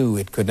think he knew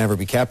it could never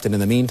be kept. And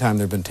in the meantime,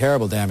 there have been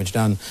terrible damage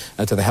done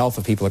to the health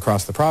of people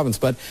across the province.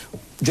 But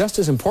just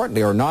as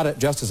importantly, or not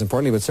just as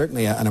importantly, but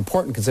certainly an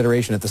important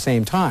consideration at the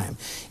same time,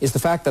 is the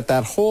fact that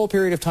that whole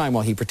period of time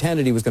while he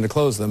pretended he was going to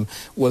close them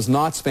was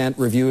not spent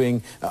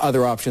reviewing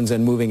other options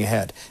and moving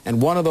ahead.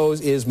 And one of those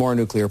is more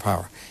nuclear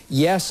power.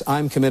 Yes,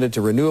 I'm committed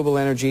to renewable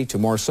energy, to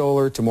more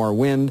solar, to more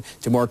wind,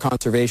 to more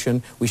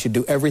conservation. We should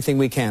do everything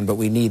we can, but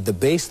we need the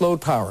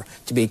baseload power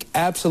to be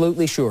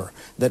absolutely sure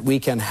that we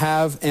can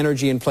have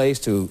energy in place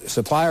to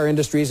supply our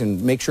industries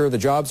and make sure the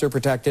jobs are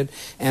protected,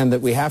 and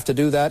that we have to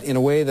do that in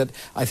a way that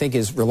I think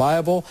is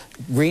reliable,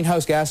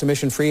 greenhouse gas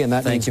emission free, and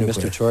that means nuclear.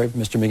 Thank you, Mr. Tory.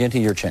 Mr.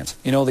 McGuinty, your chance.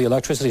 You know, the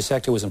electricity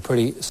sector was in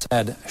pretty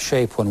sad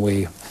shape when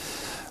we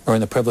were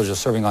in the privilege of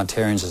serving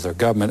Ontarians as their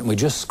government, and we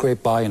just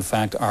scraped by, in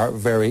fact, our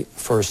very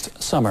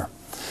first summer.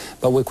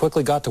 But we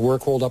quickly got to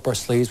work, rolled up our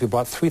sleeves. We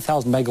brought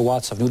 3,000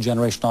 megawatts of new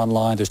generation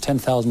online. There's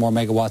 10,000 more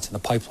megawatts in the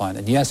pipeline.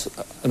 And yes,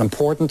 an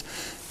important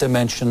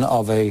dimension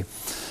of a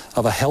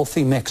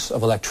healthy mix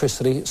of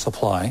electricity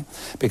supply,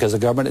 because the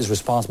government is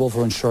responsible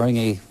for ensuring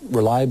a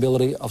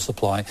reliability of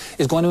supply,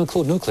 is going to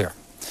include nuclear.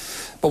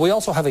 But we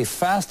also have the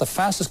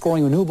fastest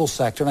growing renewable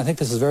sector, and I think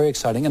this is very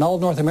exciting, in all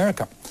of North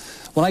America.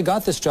 When I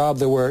got this job,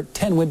 there were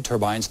 10 wind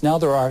turbines. Now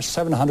there are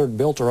 700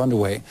 built or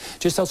underway.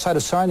 Just outside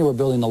of Sarnia, we're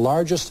building the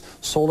largest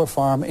solar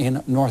farm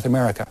in North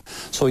America.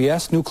 So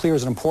yes, nuclear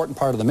is an important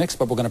part of the mix,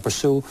 but we're going to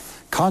pursue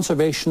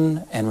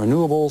conservation and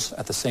renewables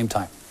at the same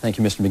time. Thank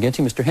you, Mr.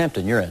 McGuinty. Mr.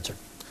 Hampton, your answer.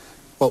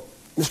 Well,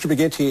 Mr.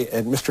 McGuinty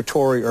and Mr.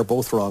 Tory are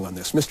both wrong on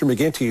this. Mr.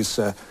 McGuinty's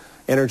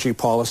energy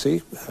policy,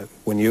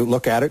 when you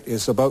look at it,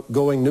 is about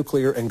going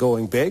nuclear and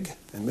going big,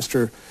 and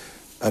Mr.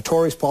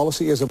 Tory's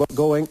policy is about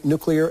going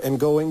nuclear and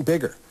going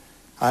bigger.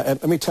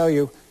 And let me tell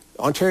you,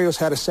 Ontario's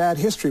had a sad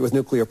history with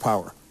nuclear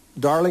power.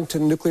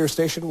 Darlington Nuclear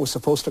Station was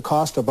supposed to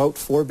cost about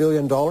 $4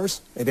 billion.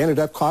 It ended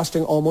up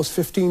costing almost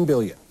 $15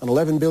 billion, an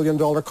 $11 billion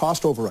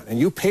cost overrun. And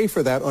you pay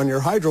for that on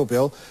your hydro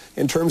bill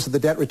in terms of the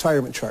debt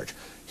retirement charge.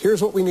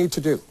 Here's what we need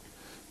to do.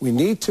 We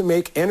need to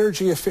make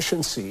energy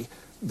efficiency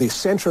the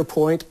center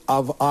point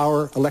of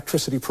our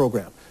electricity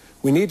program.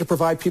 We need to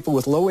provide people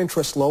with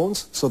low-interest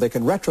loans so they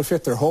can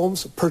retrofit their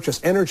homes,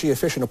 purchase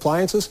energy-efficient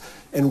appliances,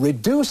 and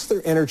reduce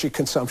their energy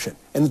consumption.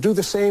 And do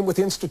the same with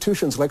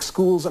institutions like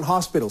schools and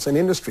hospitals and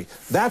industry.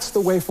 That's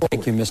the way forward.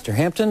 Thank you, Mr.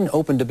 Hampton.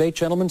 Open debate,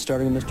 gentlemen,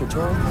 starting with Mr.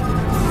 Tory.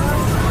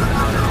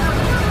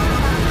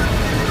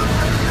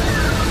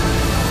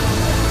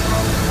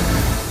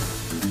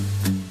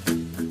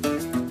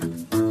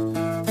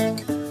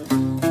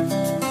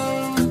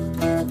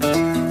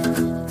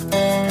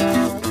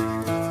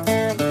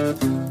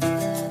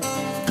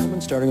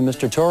 Starting with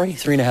Mr. Tory,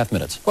 3.5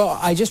 minutes. Well,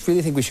 I just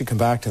really think we should come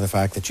back to the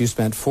fact that you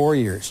spent 4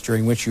 years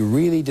during which you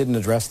really didn't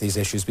address these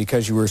issues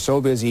because you were so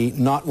busy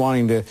not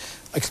wanting to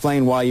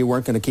explain why you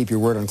weren't going to keep your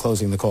word on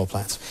closing the coal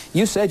plants.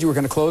 You said you were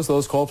going to close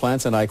those coal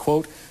plants, and I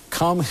quote,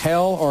 come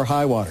hell or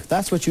high water.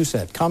 That's what you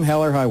said, come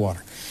hell or high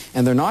water.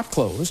 And they're not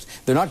closed.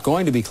 They're not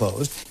going to be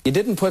closed. You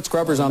didn't put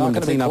scrubbers on them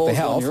to clean up the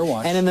health.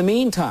 And in the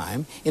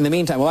meantime,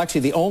 well,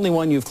 actually, the only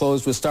one you've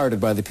closed was started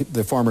by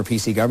the former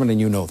PC government,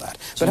 and you know that.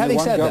 So but having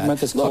said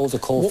that,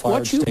 look,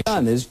 what you've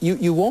done is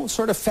you won't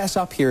sort of fess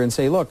up here and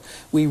say, look,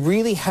 we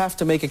really have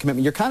to make a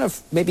commitment. You're kind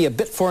of maybe a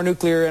bit for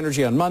nuclear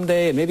energy on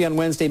Monday, and maybe on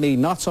Wednesday, maybe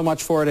not so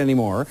much for it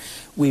anymore.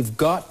 We've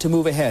got to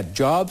move ahead.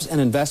 Jobs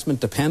and investment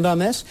depend on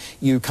this.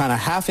 You kind of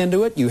half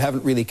into it. You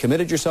haven't really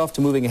committed yourself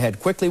to moving ahead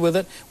quickly with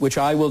it, which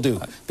I will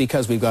do,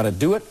 because we've got to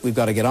do it. We've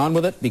got to get on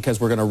with it, because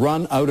we're going to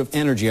run out of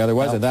energy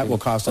otherwise, and that will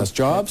cost us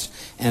jobs,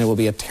 and it will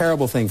be a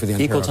terrible thing for the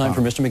Ontario Equal time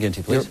economy. for Mr.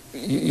 McGuinty, please.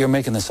 You're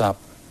making this up.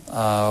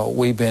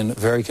 We've been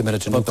very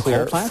committed to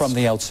nuclear from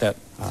the outset.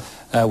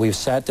 We've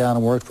sat down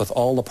and worked with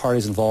all the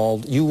parties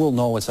involved. You will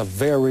know it's a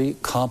very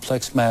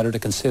complex matter to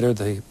consider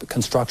the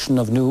construction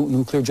of new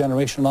nuclear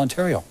generation in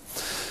Ontario.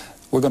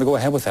 We're going to go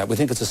ahead with that. We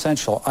think it's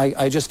essential.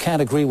 I just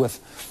can't agree with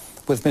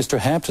Mr.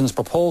 Hampton's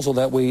proposal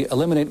that we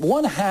eliminate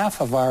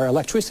 1/2 of our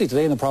electricity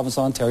today in the province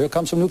of Ontario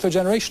comes from nuclear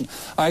generation.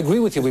 I agree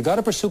with you. We've got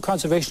to pursue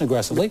conservation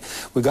aggressively.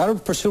 We've got to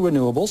pursue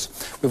renewables.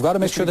 We've got to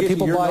make sure that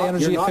people buy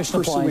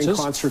energy-efficient appliances.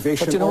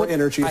 Conservation but you know or what?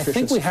 energy I efficiency.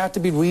 think we have to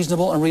be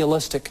reasonable and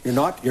realistic. You're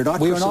not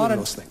pursuing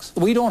those things.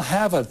 We don't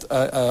have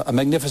a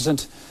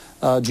magnificent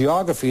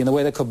geography in the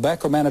way that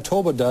Quebec or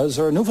Manitoba does,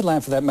 or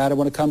Newfoundland for that matter,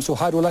 when it comes to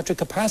hydroelectric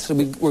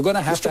capacity. We're going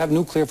to have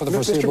nuclear for the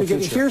foreseeable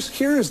future.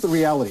 Here is the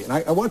reality, and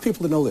I want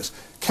people to know this.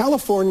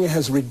 California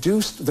has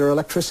reduced their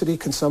electricity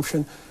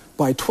consumption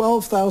by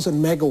 12,000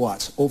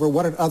 megawatts over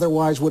what it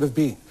otherwise would have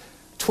been.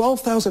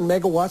 12,000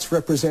 megawatts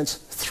represents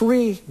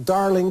 3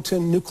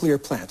 Darlington nuclear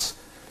plants.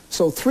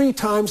 So 3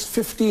 times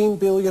 $15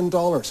 billion.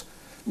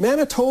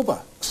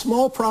 Manitoba,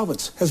 small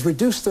province, has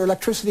reduced their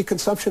electricity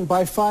consumption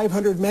by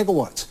 500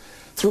 megawatts.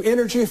 Through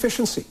energy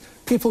efficiency,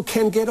 people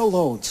can get a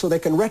loan so they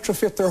can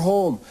retrofit their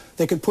home.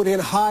 They can put in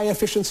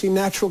high-efficiency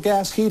natural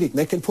gas heating.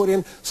 They can put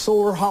in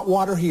solar hot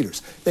water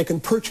heaters. They can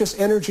purchase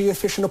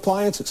energy-efficient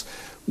appliances.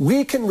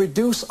 We can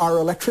reduce our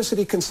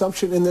electricity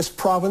consumption in this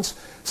province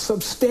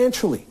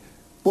substantially.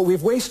 But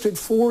we've wasted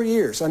 4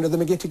 years under the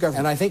McGuinty government.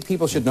 And I think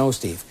people should know,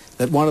 Steve,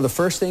 that one of the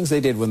first things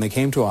they did when they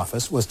came to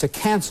office was to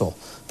cancel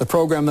the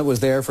program that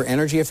was there for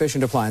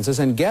energy-efficient appliances.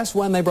 And guess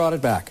when they brought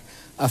it back?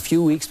 A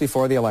few weeks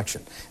before the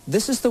election.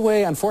 This is the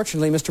way,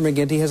 unfortunately, Mr.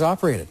 McGuinty has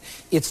operated.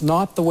 It's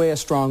not the way a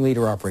strong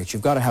leader operates.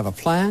 You've got to have a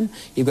plan.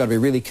 You've got to be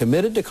really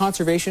committed to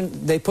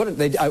conservation.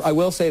 I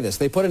will say this.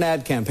 They put an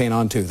ad campaign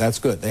on, too. That's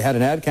good. They had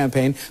an ad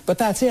campaign, but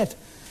that's it.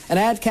 An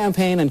ad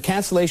campaign and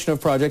cancellation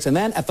of projects, and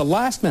then at the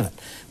last minute,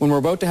 when we're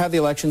about to have the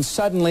election,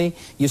 suddenly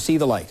you see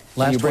the light.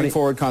 And you bring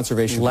forward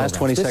conservation programs. Last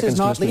 20 this seconds. Is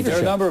not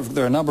leadership.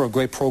 There are a number of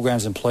great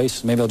programs in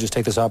place. Maybe I'll just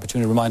take this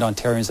opportunity to remind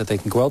Ontarians that they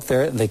can go out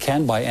there, they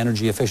can buy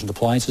energy-efficient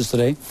appliances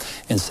today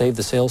and save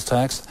the sales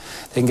tax.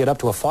 They can get up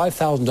to a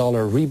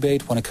 $5,000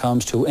 rebate when it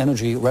comes to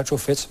energy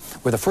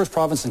retrofits. We're the first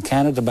province in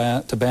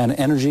Canada to ban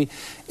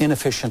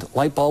energy-inefficient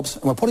light bulbs.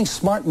 And we're putting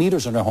smart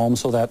meters in our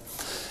homes so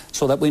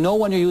that we know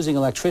when you're using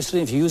electricity.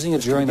 If you're using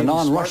it during the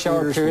non-rush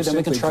hour period, then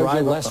we can charge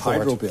you less for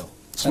it.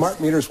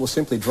 Smart meters will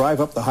simply drive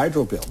up the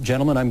hydro bill.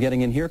 Gentlemen, I'm getting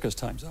in here because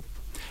time's up.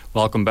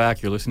 Welcome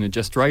back. You're listening to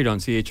Just Right on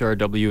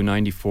CHRW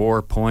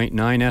 94.9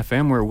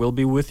 FM, where we'll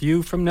be with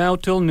you from now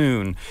till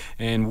noon.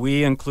 And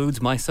we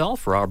includes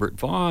myself, Robert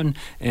Vaughn,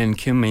 and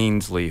Kim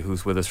Ainsley,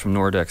 who's with us from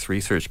Nordex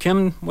Research.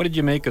 Kim, what did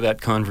you make of that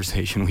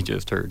conversation we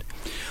just heard?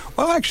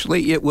 Well,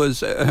 actually, it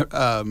was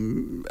a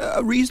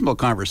reasonable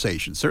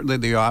conversation. Certainly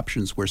the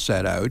options were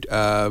set out.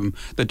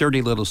 The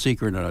dirty little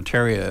secret in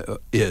Ontario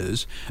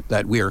is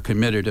that we are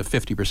committed to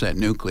 50%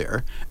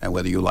 nuclear, and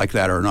whether you like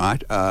that or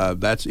not,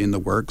 that's in the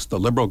works. The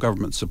Liberal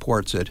government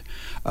supports it.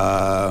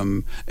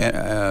 The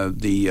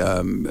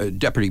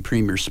Deputy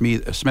Premier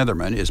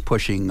Smitherman is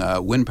pushing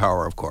wind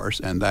power, of course,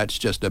 and that's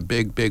just a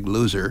big, big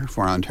loser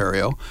for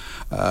Ontario,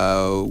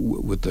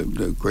 with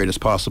the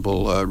greatest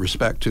possible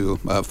respect to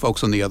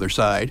folks on the other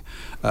side.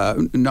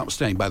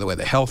 Notwithstanding, by the way,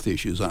 the health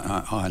issues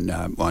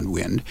on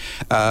wind.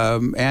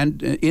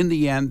 And in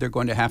the end, they're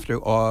going to have to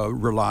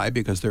rely,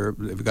 because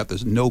they've got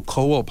this no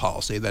coal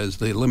policy, that is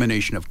the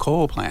elimination of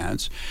coal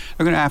plants.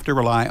 They're going to have to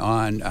rely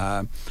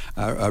on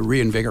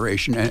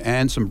reinvigoration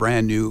and some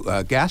brand new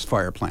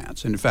gas-fired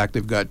plants. And in fact,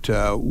 they've got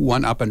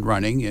one up and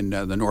running in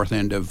the north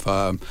end of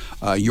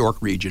York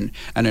region,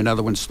 and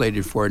another one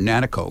slated for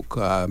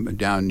Nanticoke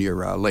down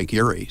near Lake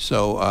Erie.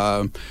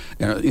 So,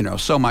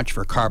 so much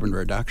for carbon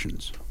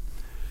reductions.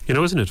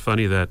 Isn't it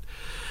funny that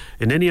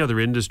in any other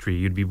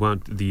industry,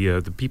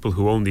 the people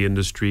who own the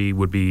industry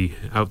would be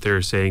out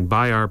there saying,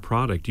 buy our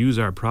product, use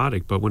our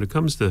product. But when it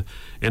comes to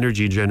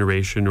energy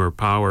generation or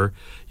power,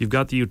 you've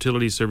got the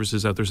utility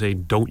services out there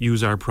saying, don't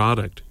use our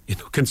product.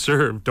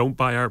 Conserve, don't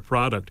buy our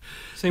product.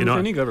 Same with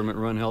any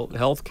government-run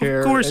health care.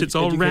 Of course, it's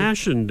all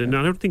rationed, and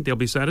I don't think they'll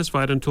be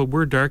satisfied until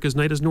we're dark as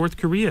night as North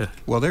Korea.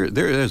 Well, there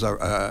is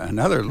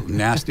another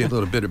nasty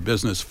little bit of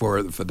business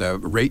for the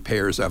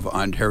ratepayers of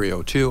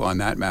Ontario, too, on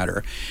that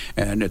matter,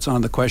 and it's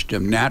on the question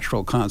of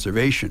natural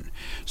conservation.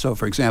 So,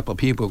 for example,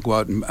 people go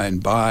out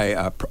and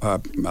buy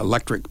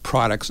electric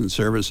products and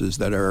services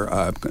that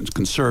are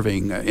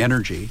conserving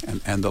energy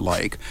and the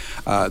like.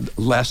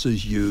 Less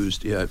is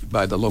used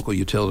by the local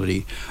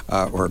utility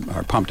or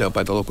are pumped out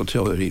by the local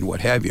utility and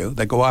what have you.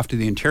 They go off to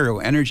the Ontario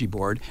Energy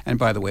Board, and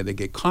by the way, they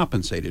get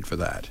compensated for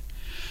that.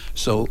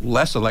 So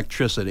less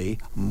electricity,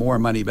 more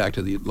money back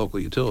to the local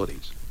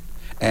utilities.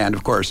 And,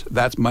 of course,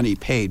 that's money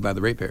paid by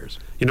the ratepayers.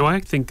 I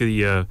think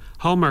the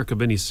hallmark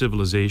of any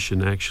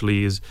civilization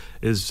actually is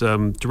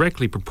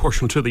directly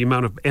proportional to the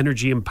amount of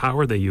energy and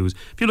power they use.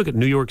 If you look at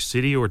New York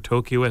City or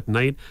Tokyo at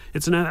night,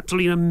 it's an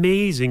absolutely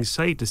amazing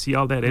sight to see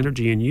all that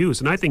energy in use.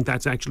 And I think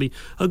that's actually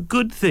a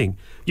good thing.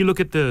 You look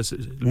at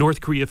the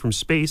North Korea from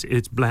space,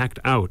 it's blacked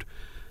out.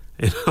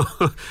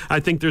 I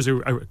think there's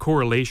a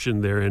correlation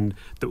there, and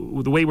the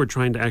way we're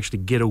trying to actually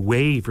get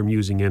away from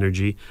using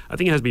energy, I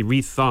think it has to be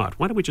rethought.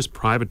 Why don't we just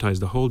privatize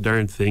the whole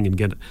darn thing and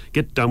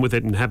get done with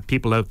it, and have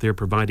people out there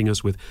providing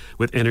us with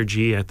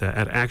energy at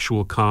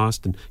actual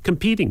cost and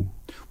competing?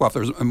 Well, if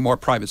there's more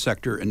private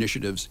sector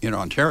initiatives in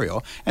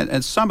Ontario,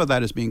 and some of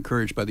that is being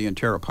encouraged by the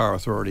Ontario Power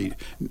Authority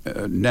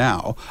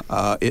now,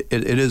 it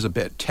is a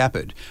bit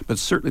tepid, but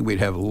certainly we'd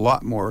have a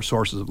lot more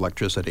sources of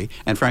electricity,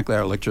 and frankly,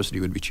 our electricity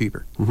would be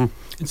cheaper.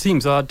 It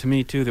seems odd to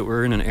me, too, that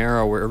we're in an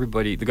era where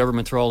the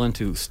governments are all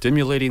into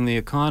stimulating the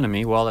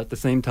economy while at the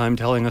same time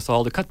telling us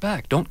all to cut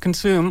back. Don't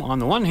consume, on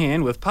the one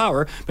hand, with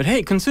power, but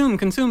hey, consume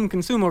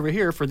over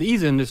here for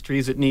these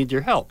industries that need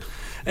your help.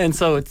 And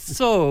so it's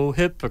so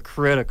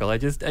hypocritical. I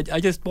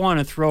just want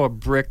to throw a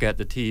brick at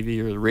the TV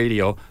or the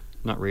radio.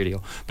 Not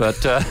radio,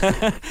 but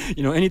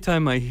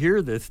anytime I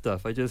hear this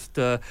stuff, I just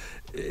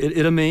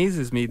it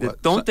amazes me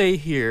that they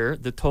hear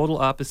the total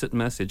opposite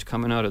message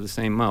coming out of the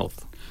same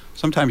mouth.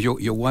 Sometimes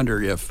you'll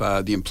wonder if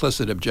the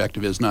implicit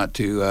objective is not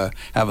to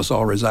have us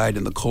all reside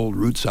in the cold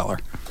root cellar.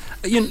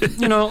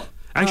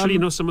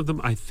 Actually, some of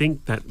them, I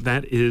think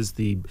that is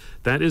the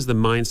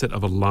mindset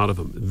of a lot of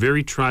them.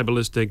 Very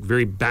tribalistic,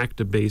 very back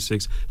to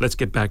basics. Let's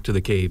get back to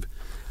the cave.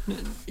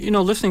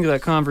 Listening to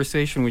that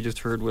conversation we just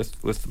heard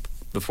with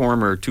the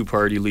former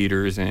two-party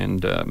leaders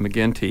and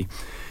McGuinty,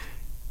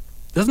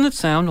 doesn't it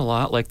sound a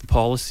lot like the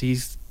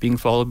policies being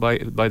followed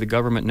by the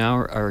government now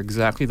are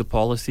exactly the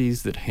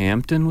policies that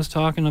Hampton was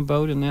talking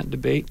about in that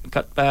debate?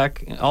 Cut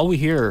back. All we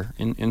hear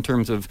in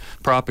terms of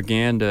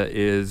propaganda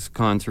is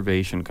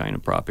conservation kind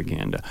of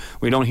propaganda.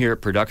 We don't hear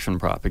production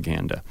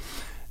propaganda.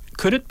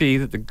 Could it be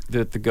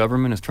that the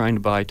government is trying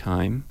to buy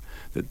time?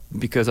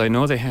 Because I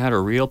know they had a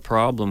real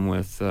problem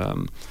with,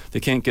 they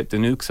can't get the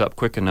nukes up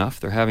quick enough.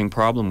 They're having a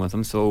problem with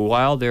them. So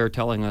while they're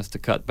telling us to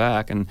cut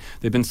back, and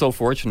they've been so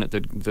fortunate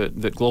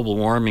that global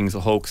warming's a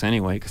hoax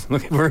anyway, because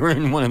we're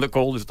in one of the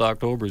coldest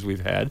Octobers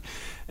we've had,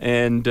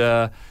 and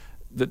that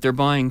they're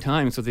buying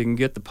time so they can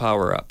get the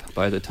power up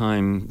by the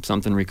time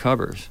something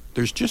recovers.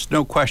 There's just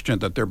no question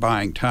that they're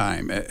buying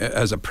time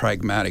as a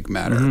pragmatic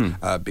matter,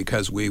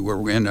 because we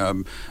were in a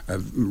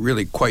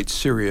really quite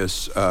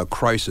serious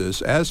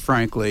crisis, as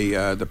frankly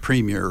the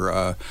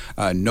Premier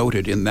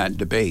noted in that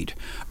debate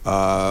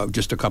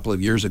just a couple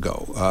of years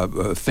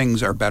ago.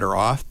 Things are better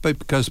off, but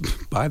because,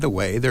 by the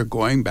way, they're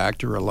going back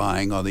to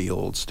relying on the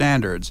old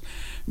standards.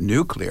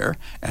 Nuclear,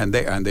 and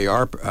they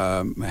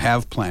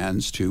have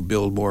plans to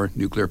build more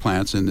nuclear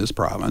plants in this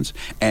province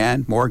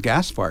and more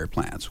gas-fired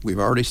plants. We've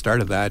already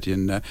started that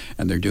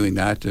and they're doing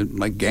that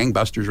like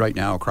gangbusters right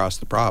now across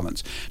the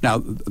province. Now,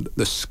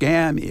 the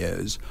scam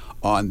is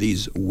on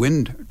these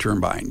wind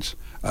turbines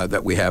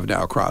that we have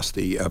now across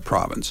the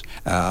province.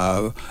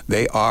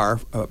 They are,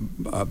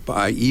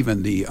 by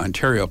even the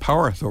Ontario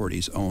Power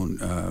Authority's own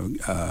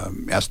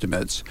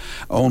estimates,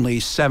 only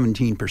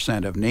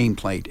 17% of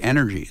nameplate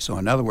energy. So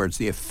in other words,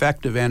 the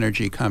effective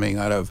energy coming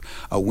out of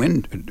a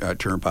wind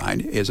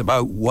turbine is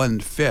about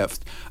 1/5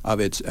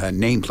 of its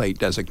nameplate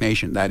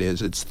designation. That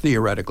is, its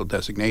theoretical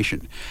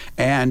designation.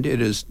 And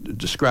it is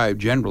described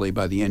generally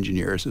by the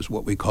engineers as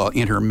what we call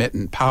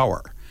intermittent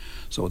power.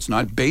 So it's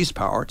not base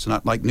power, it's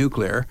not like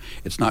nuclear,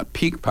 it's not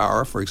peak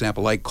power, for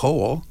example, like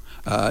coal.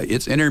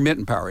 It's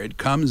intermittent power. It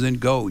comes and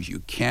goes.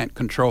 You can't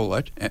control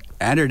it,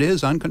 and it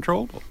is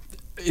uncontrollable.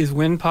 Is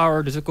wind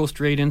power, does it go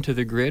straight into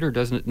the grid, or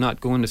doesn't it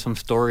not go into some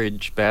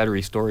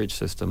battery storage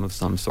system of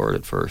some sort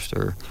at first?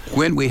 Or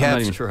I'm not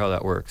even sure how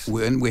that works.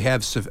 When we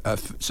have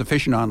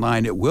sufficient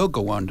online, it will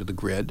go onto the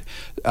grid.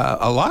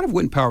 A lot of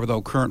wind power,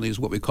 though, currently is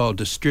what we call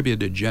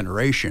distributed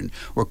generation,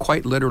 where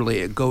quite literally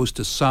it goes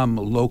to some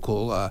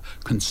local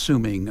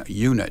consuming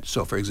unit.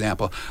 So, for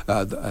example,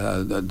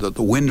 the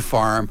wind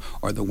farm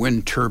or the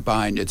wind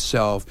turbine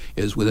itself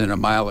is within a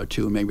mile or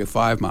two, maybe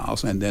 5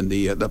 miles, and then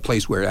the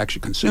place where it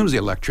actually consumes the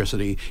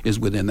electricity is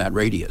within that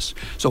radius.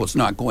 So it's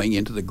not going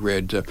into the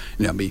grid to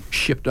be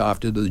shipped off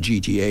to the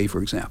GTA,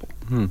 for example.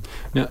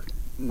 Now,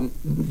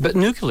 but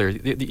nuclear,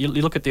 you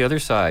look at the other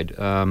side.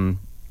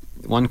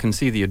 One can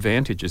see the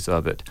advantages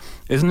of it.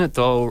 Isn't it,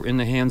 though, in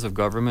the hands of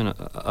government,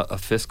 a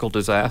fiscal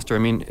disaster? I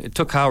mean, it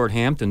took Howard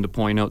Hampton to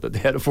point out that they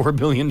had a $4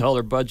 billion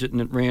budget and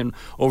it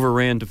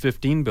overran to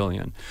 $15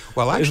 billion.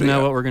 Well, actually, isn't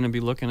that what we're going to be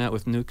looking at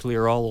with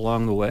nuclear all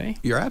along the way?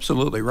 You're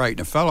absolutely right.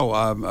 A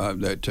fellow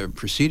that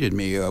preceded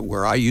me,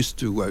 where I used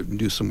to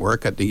do some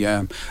work at the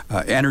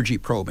Energy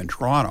Probe in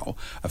Toronto,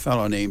 a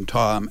fellow named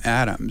Tom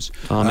Adams.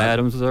 Tom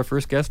Adams was our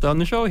first guest on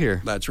the show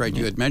here. That's right.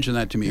 You had mentioned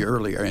that to me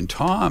earlier. And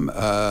Tom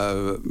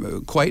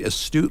quite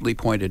astutely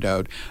pointed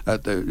out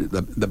that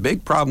the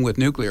big problem with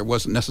nuclear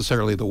wasn't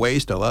necessarily the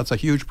waste, although that's a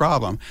huge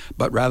problem,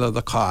 but rather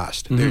the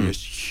cost. They're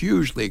just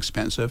hugely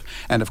expensive.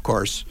 And of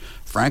course,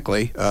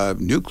 frankly,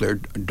 nuclear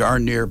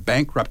darn near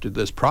bankrupted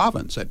this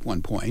province at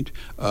one point.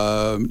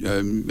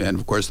 And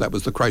of course, that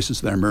was the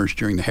crisis that emerged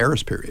during the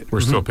Harris period.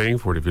 We're still paying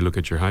for it if you look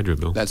at your hydro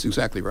bill. That's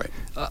exactly right.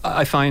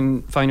 I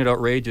find it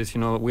outrageous.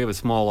 We have a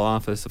small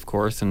office, of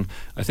course, and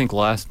I think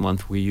last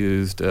month we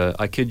used,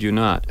 I kid you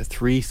not,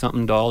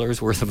 $3-something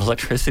worth of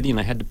electricity, and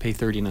I had to pay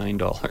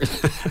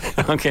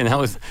 $39. Okay,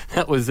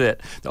 that was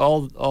it.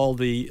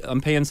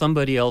 I'm paying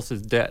somebody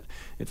else's debt.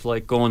 It's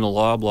like going to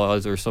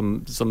Loblaws or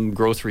some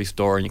grocery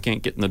store, and you can't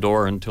can't get in the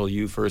door until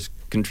you first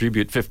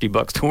contribute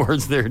 $50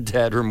 towards their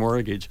debt or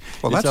mortgage.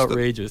 Well, it's that's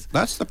outrageous.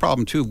 That's the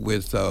problem too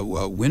with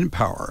wind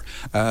power.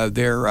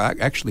 They're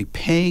actually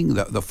paying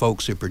the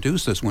folks who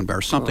produce this wind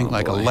power something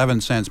like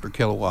 11 cents per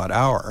kilowatt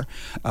hour,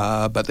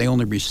 but they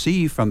only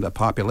receive from the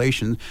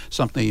population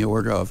something in the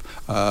order of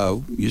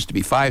used to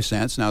be 5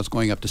 cents, now it's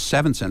going up to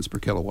 7 cents per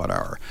kilowatt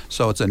hour.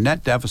 So it's a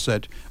net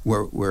deficit.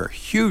 We're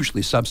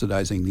hugely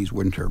subsidizing these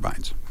wind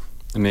turbines.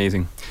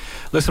 Amazing.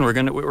 Listen,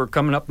 we're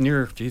coming up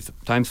near, geez,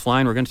 time's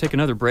flying. We're going to take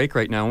another break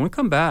right now. When we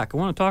come back, I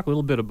want to talk a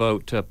little bit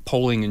about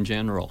polling in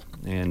general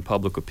and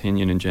public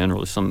opinion in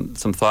general, some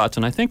thoughts.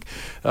 And I think,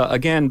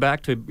 again,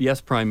 back to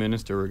Yes, Prime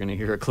Minister, we're going to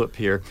hear a clip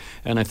here.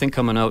 And I think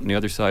coming out on the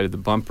other side of the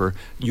bumper,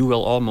 you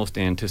will almost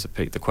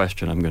anticipate the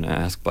question I'm going to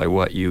ask by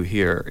what you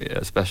hear,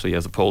 especially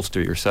as a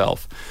pollster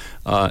yourself.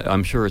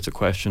 I'm sure it's a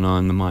question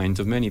on the minds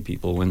of many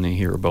people when they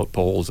hear about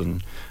polls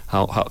and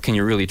how can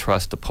you really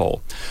trust a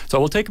poll. So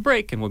we'll take a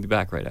break and we'll be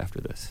back right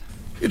after this.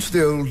 It's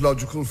the old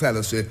logical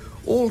fallacy.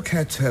 All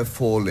cats have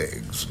 4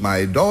 legs.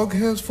 My dog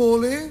has 4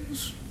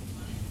 legs.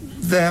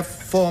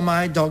 Therefore,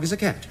 my dog is a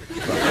cat.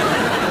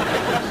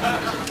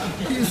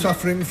 He's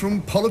suffering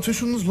from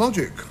politicians'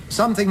 logic.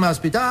 Something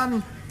must be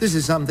done. This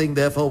is something,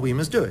 therefore we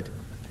must do it.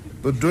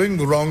 But doing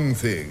the wrong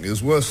thing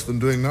is worse than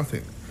doing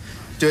nothing.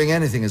 Doing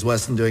anything is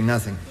worse than doing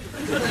nothing.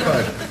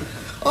 Right.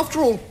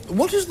 After all,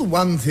 what is the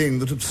one thing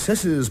that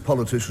obsesses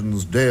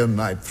politicians day and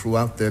night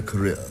throughout their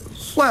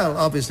careers? Well,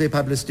 obviously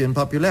publicity and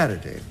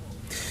popularity.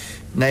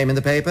 Name in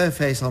the paper,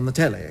 face on the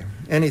telly.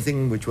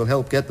 Anything which will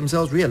help get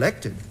themselves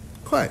re-elected.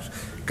 Quite.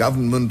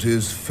 Government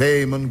is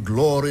fame and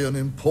glory and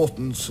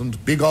importance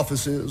and big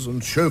offices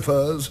and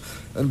chauffeurs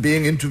and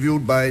being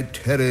interviewed by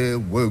Terry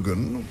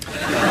Wogan.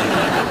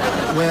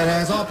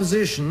 Whereas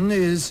opposition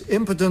is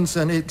impotence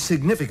and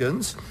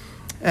insignificance,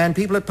 and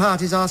people at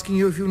parties asking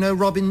you if you know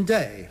Robin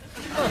Day.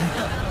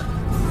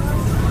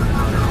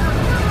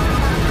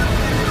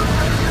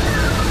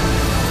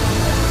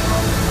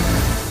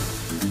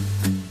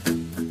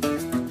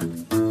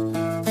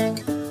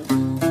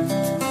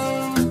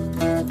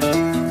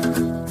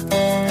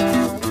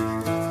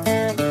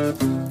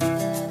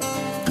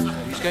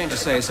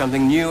 Say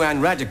something new and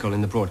radical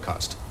in the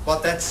broadcast.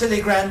 What, that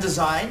silly grand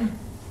design?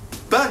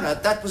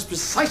 Bernard, that was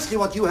precisely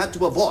what you had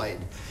to avoid.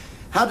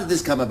 How did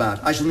this come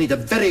about? I shall need a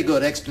very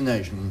good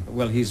explanation.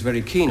 Well, he's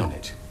very keen on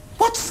it.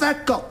 What's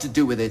that got to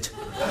do with it?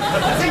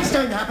 Things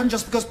don't happen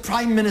just because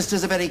prime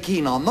ministers are very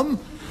keen on them.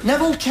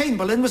 Neville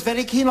Chamberlain was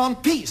very keen on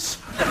peace.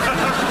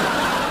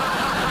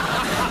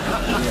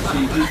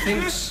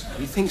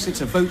 He thinks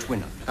it's a vote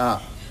winner.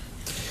 Ah,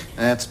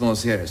 that's more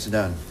serious. Sit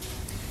down.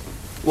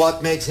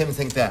 What makes him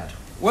think that?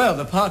 Well,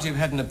 the party have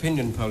had an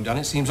opinion poll done.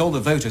 It seems all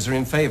the voters are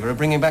in favour of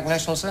bringing back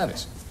national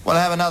service. Well,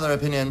 have another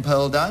opinion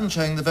poll done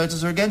showing the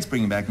voters are against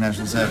bringing back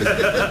national service.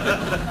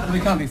 We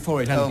can't be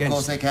for it and against. Of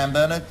course they can,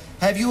 Bernard.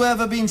 Have you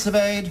ever been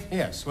surveyed?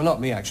 Yes. Well, not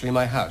me, actually.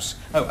 My house.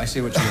 Oh, I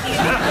see what you mean.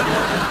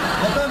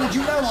 Well, Bernard,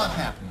 you know what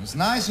happens.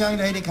 Nice young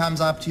lady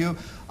comes up to you.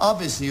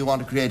 Obviously, you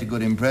want to create a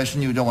good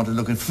impression. You don't want to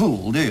look a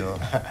fool, do you?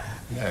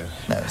 No.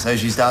 No, so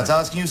she starts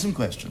asking you some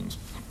questions.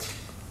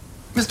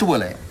 Mr.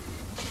 Woolley,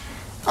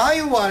 are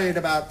you worried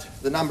about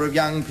the number of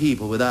young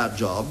people without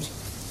jobs?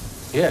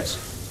 Yes.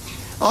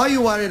 Are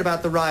you worried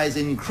about the rise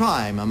in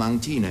crime among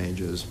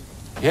teenagers?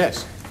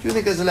 Yes. Do you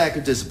think there's a lack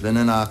of discipline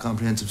in our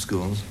comprehensive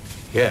schools?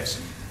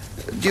 Yes.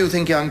 Do you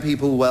think young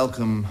people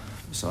welcome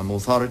some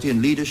authority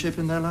and leadership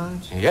in their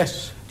lives?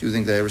 Yes. Do you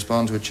think they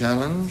respond to a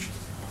challenge?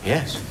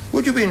 Yes.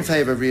 Would you be in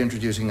favour of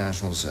reintroducing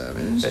national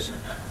service? Yes.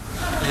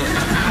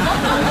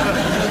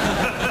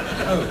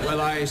 Oh,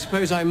 well, I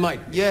suppose I might.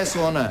 Yes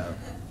or no?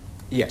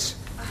 Yes.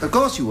 Of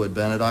course you would,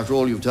 Bernard. After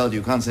all you've told,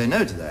 you can't say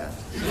no to that.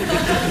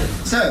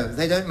 So,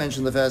 they don't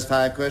mention the first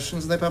 5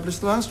 questions and they publish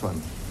the last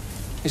one.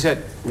 Is that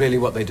really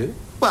what they do?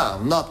 Well,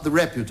 not the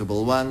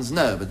reputable ones,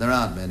 no, but there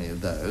aren't many of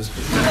those.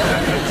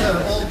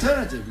 So,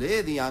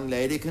 alternatively, the young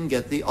lady can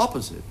get the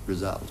opposite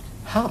result.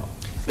 How?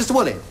 Mr.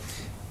 Woolley,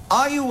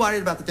 are you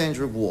worried about the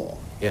danger of war?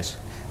 Yes.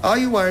 Are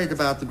you worried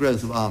about the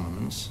growth of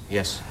armaments?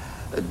 Yes.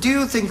 Do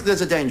you think there's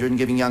a danger in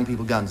giving young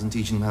people guns and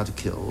teaching them how to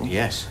kill?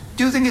 Yes.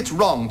 Do you think it's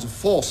wrong to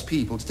force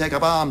people to take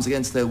up arms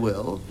against their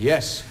will?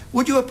 Yes.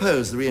 Would you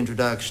oppose the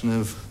reintroduction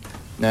of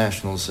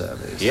national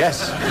service?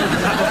 Yes.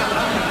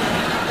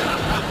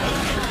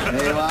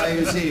 There you are,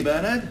 you see,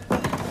 Bernard.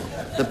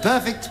 The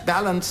perfect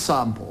balanced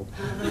sample.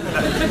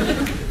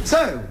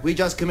 So, we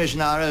just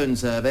commissioned our own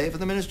survey for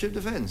the Ministry of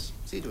Defence.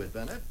 See to it,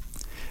 Bernard.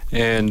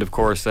 And, of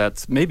course,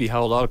 that's maybe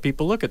how a lot of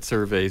people look at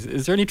surveys.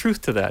 Is there any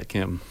truth to that,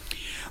 Kim?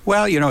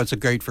 Well, you know, it's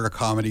great for a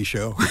comedy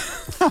show.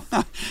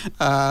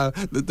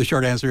 The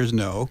short answer is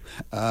no.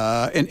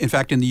 In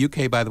fact, in the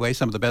UK, by the way,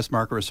 some of the best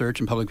market research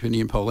and public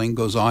opinion polling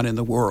goes on in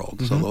the world.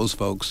 Mm-hmm. So those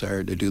folks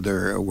are to do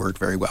their work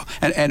very well.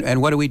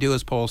 And what do we do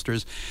as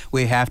pollsters?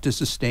 We have to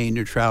sustain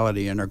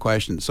neutrality in our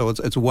questions. So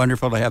it's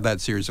wonderful to have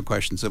that series of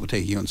questions that will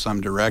take you in some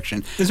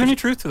direction. Is there any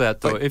truth to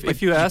that, though?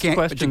 If you ask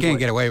questions... But you can't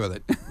get away with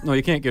it. No,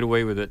 you can't get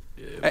away with it.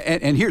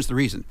 And here's the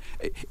reason.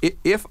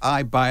 If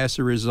I bias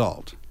a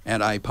result...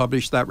 and I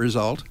publish that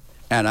result,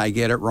 and I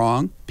get it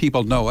wrong,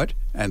 people know it,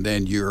 and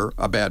then you're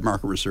a bad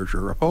market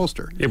researcher or a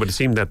pollster. Yeah, but it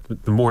seemed that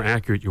the more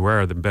accurate you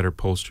are, the better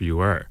pollster you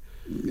are.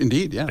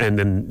 Indeed, yeah. And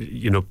then,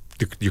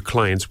 your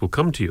clients will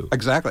come to you.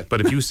 Exactly.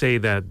 But if you say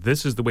that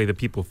this is the way that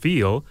people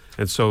feel,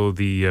 and so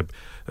the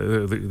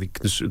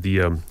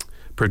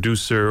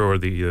producer or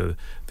the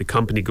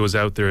company goes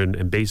out there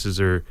and bases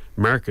their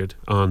market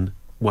on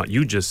what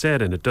you just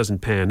said, and it doesn't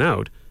pan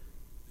out,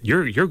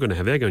 you're going to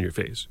have egg on your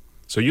face.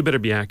 So you better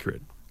be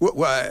accurate.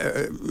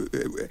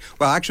 Well,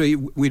 actually,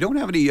 we don't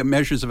have any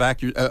measures of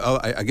accuracy.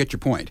 I get your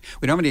point.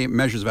 We don't have any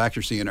measures of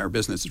accuracy in our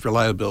business. It's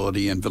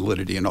reliability and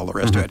validity and all the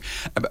rest of it.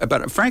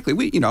 But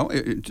frankly,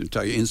 to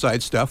tell you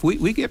inside stuff,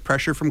 we get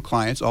pressure from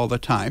clients all the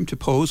time to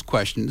pose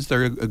questions that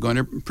are going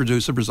to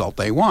produce a result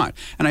they want.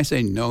 And I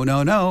say,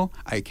 no,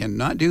 I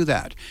cannot do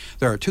that.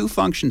 There are two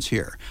functions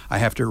here. I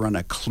have to run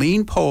a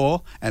clean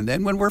poll, and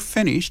then when we're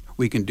finished,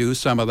 we can do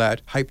some of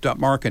that hyped up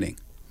marketing.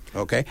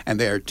 Okay, and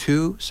they are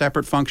two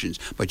separate functions,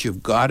 but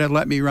you've got to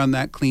let me run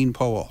that clean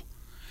poll,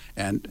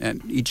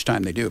 and each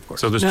time they do, of course.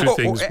 So there's two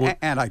things.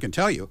 And I can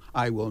tell you,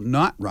 I will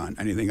not run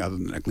anything other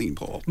than a clean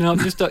poll. Now,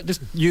 just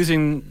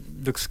using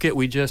the skit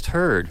we just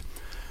heard,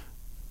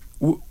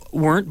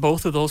 weren't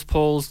both of those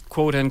polls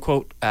quote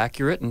unquote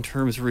accurate in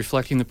terms of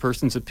reflecting the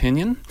person's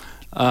opinion?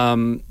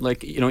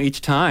 Each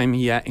time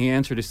he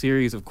answered a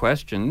series of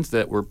questions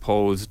that were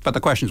posed. But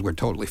the questions were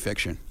totally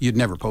fiction. You'd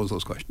never pose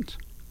those questions.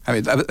 I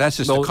mean, that's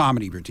just a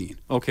comedy routine.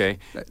 Okay.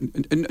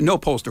 No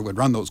pollster would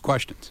run those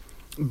questions.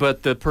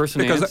 But the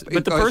person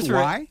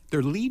why?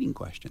 They're leading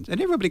questions. And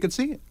everybody could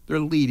see it. They're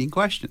leading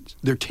questions.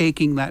 They're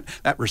taking that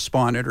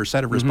respondent or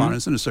set of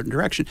respondents in a certain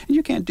direction, and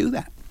you can't do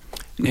that.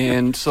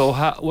 And so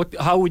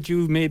how would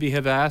you maybe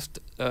have asked,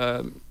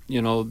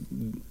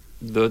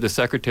 the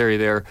secretary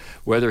there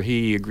whether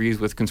he agrees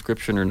with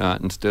conscription or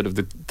not instead of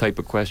the type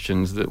of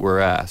questions that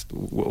were asked?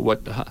 Well,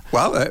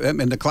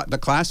 the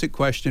classic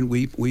question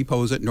we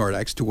pose at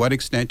Nordex: to what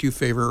extent you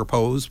favor or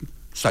oppose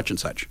such and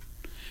such,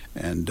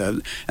 and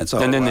so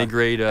and then they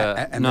grade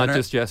not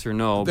just yes or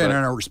no. Then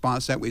our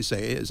response that we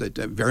say is that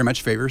very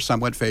much favor,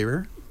 somewhat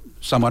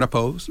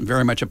oppose,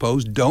 very much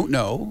oppose, don't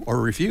know, or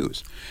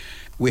refuse.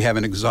 We have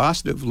an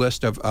exhaustive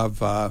list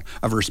of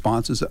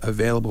responses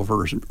available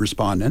for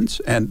respondents,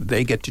 and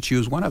they get to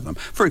choose one of them.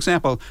 For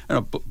example,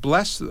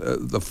 bless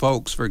the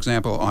folks, for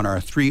example, on our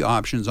 3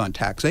 options on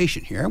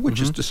taxation here, which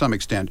is to some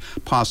extent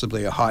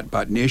possibly a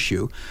hot-button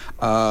issue.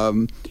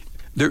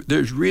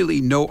 There's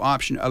really no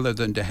option other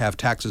than to have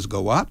taxes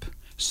go up,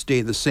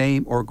 stay the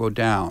same, or go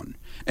down.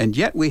 And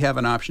yet we have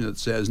an option that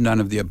says none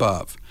of the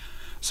above.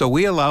 So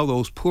we allow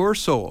those poor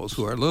souls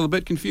who are a little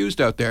bit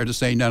confused out there to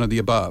say none of the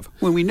above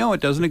when we know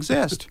it doesn't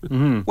exist.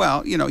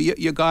 Well,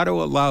 you got to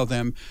allow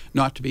them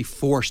not to be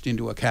forced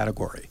into a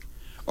category,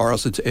 or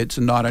else it's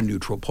not a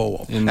neutral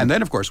poll. And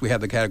then, of course, we have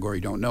the category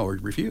don't know or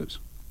refuse.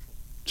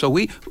 So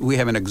we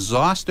have an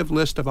exhaustive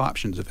list of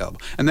options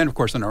available. And then, of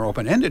course, in our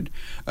open-ended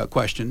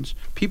questions,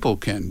 people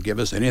can give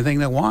us anything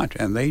they want,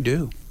 and they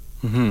do.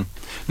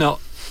 Now,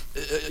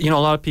 a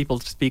lot of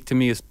people speak to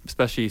me,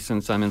 especially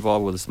since I'm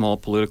involved with a small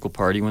political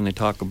party, when they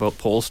talk about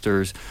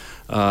pollsters,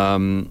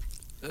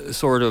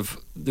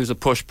 there's a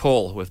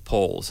push-pull with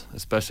polls,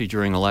 especially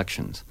during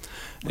elections.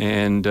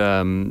 And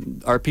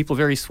are people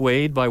very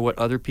swayed by what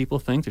other people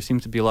think? There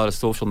seems to be a lot of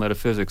social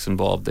metaphysics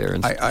involved there.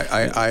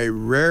 I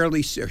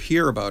rarely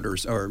hear about or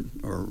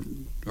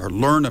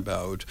learn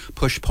about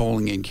push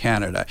polling in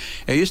Canada.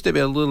 It used to be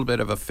a little bit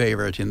of a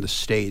favorite in the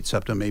States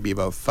up to maybe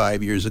about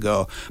 5 years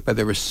ago, but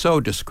they were so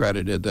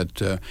discredited that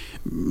the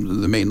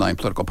mainline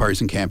political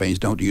parties and campaigns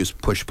don't use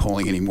push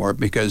polling anymore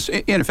because,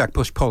 in effect,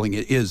 push polling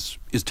is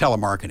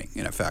telemarketing,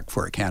 in effect,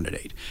 for a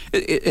candidate.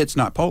 It's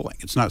not polling.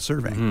 It's not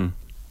surveying.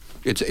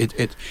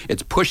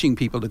 It's pushing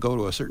people to go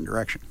to a certain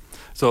direction.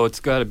 So it's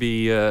got to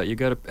be, you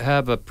got to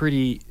have a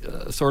pretty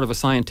sort of a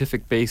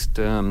scientific-based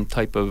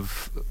type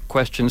of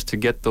questions to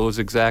get those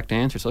exact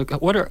answers. So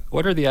what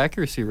are the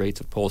accuracy rates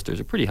of pollsters?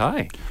 They're pretty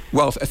high.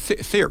 Well,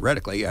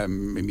 theoretically,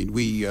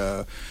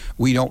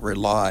 we don't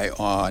rely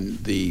on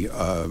the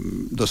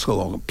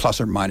so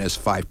plus or minus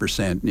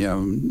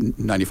 5%,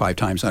 95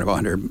 times out of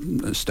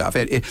 100 stuff.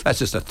 That's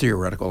just a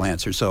theoretical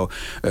answer. So,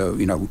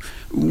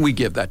 we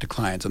give that to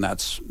clients, and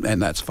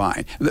that's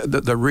fine.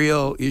 The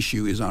real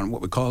issue is on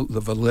what we call the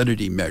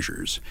validity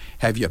measures.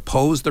 Have you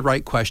posed the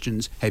right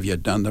questions? Have you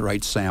done the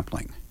right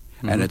sampling?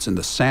 And it's in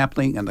the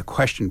sampling and the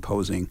question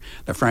posing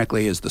that,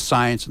 frankly, is the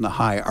science and the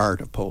high art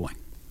of polling.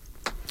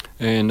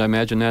 And I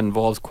imagine that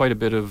involves quite a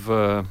bit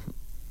of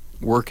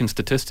work in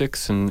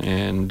statistics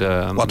and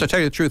well, to tell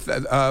you the truth,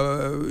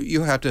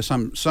 you have to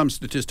some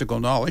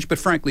statistical knowledge, but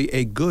frankly,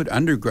 a good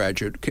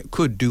undergraduate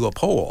could do a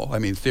poll. I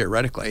mean,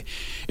 theoretically.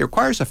 It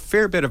requires a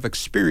fair bit of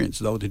experience,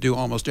 though, to do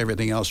almost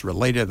everything else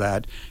related to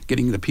that,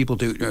 getting the people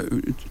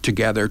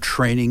together,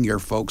 training your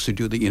folks who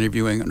do the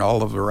interviewing and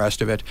all of the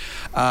rest of it.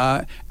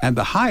 And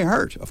the high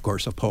art, of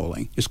course, of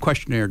polling is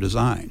questionnaire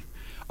design.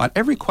 On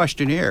every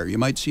questionnaire, you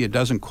might see a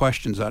dozen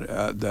questions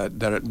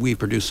that we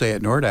produce, say,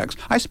 at Nordex.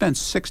 I spend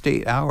 6 to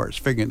 8 hours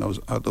figuring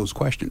those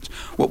questions,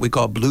 what we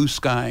call blue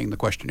skying the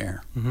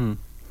questionnaire.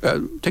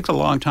 takes a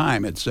long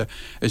time. It's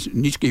as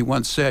Nietzsche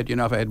once said, you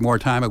know, if I had more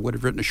time, I would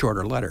have written a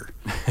shorter letter.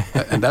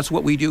 And that's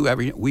what we do.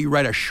 We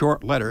write a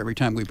short letter every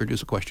time we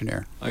produce a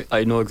questionnaire.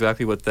 I know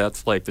exactly what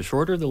that's like. The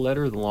shorter the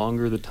letter, the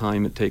longer the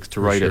time it takes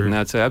to write it, and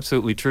that's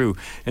absolutely true.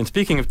 And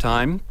speaking of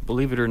time,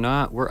 believe it or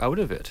not, we're out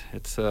of it.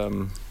 It's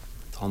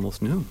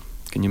almost noon.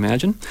 Can you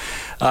imagine?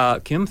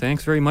 Kim,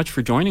 thanks very much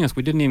for joining us.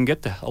 We didn't even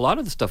get to a lot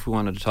of the stuff we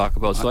wanted to talk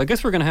about, so I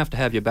guess we're going to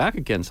have you back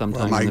again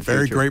sometime in the future. My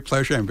very great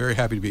pleasure. I'm very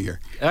happy to be here.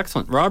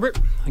 Excellent. Robert,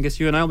 I guess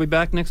you and I will be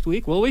back next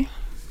week, will we?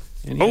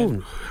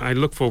 I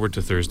look forward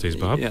to Thursdays,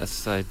 Bob.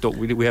 Yes,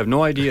 we have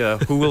no idea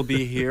who will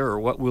be here or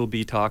what we'll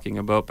be talking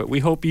about, but we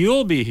hope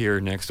you'll be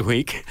here next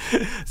week.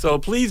 So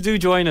please do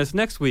join us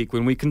next week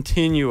when we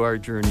continue our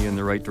journey in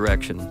the right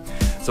direction.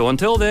 So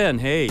until then,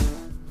 hey,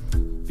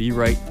 be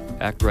right,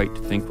 act right,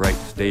 think right,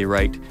 stay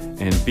right,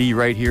 and be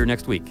right here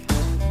next week.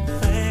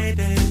 Fade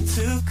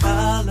into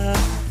color,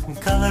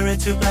 and color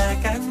into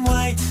black and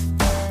white.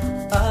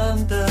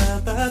 Under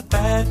the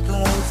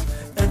bedclothes,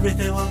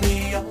 everything will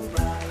be alright.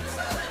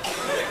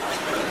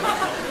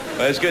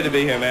 Well, it's good to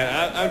be here,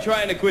 man. I'm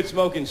trying to quit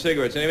smoking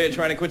cigarettes. Anybody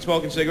trying to quit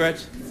smoking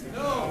cigarettes?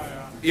 No.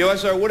 You,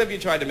 sir, what have you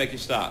tried to make you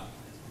stop?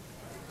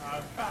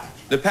 Patch.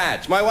 The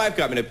patch. My wife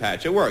got me the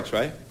patch. It works,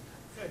 right?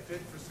 It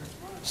did for 6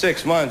 months.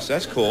 6 months.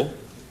 That's cool.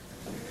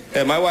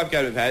 Yeah, my wife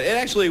got me the patch. It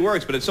actually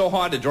works, but it's so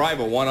hard to drive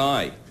with one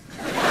eye.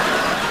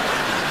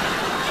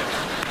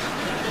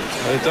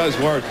 But it does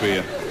work for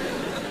you.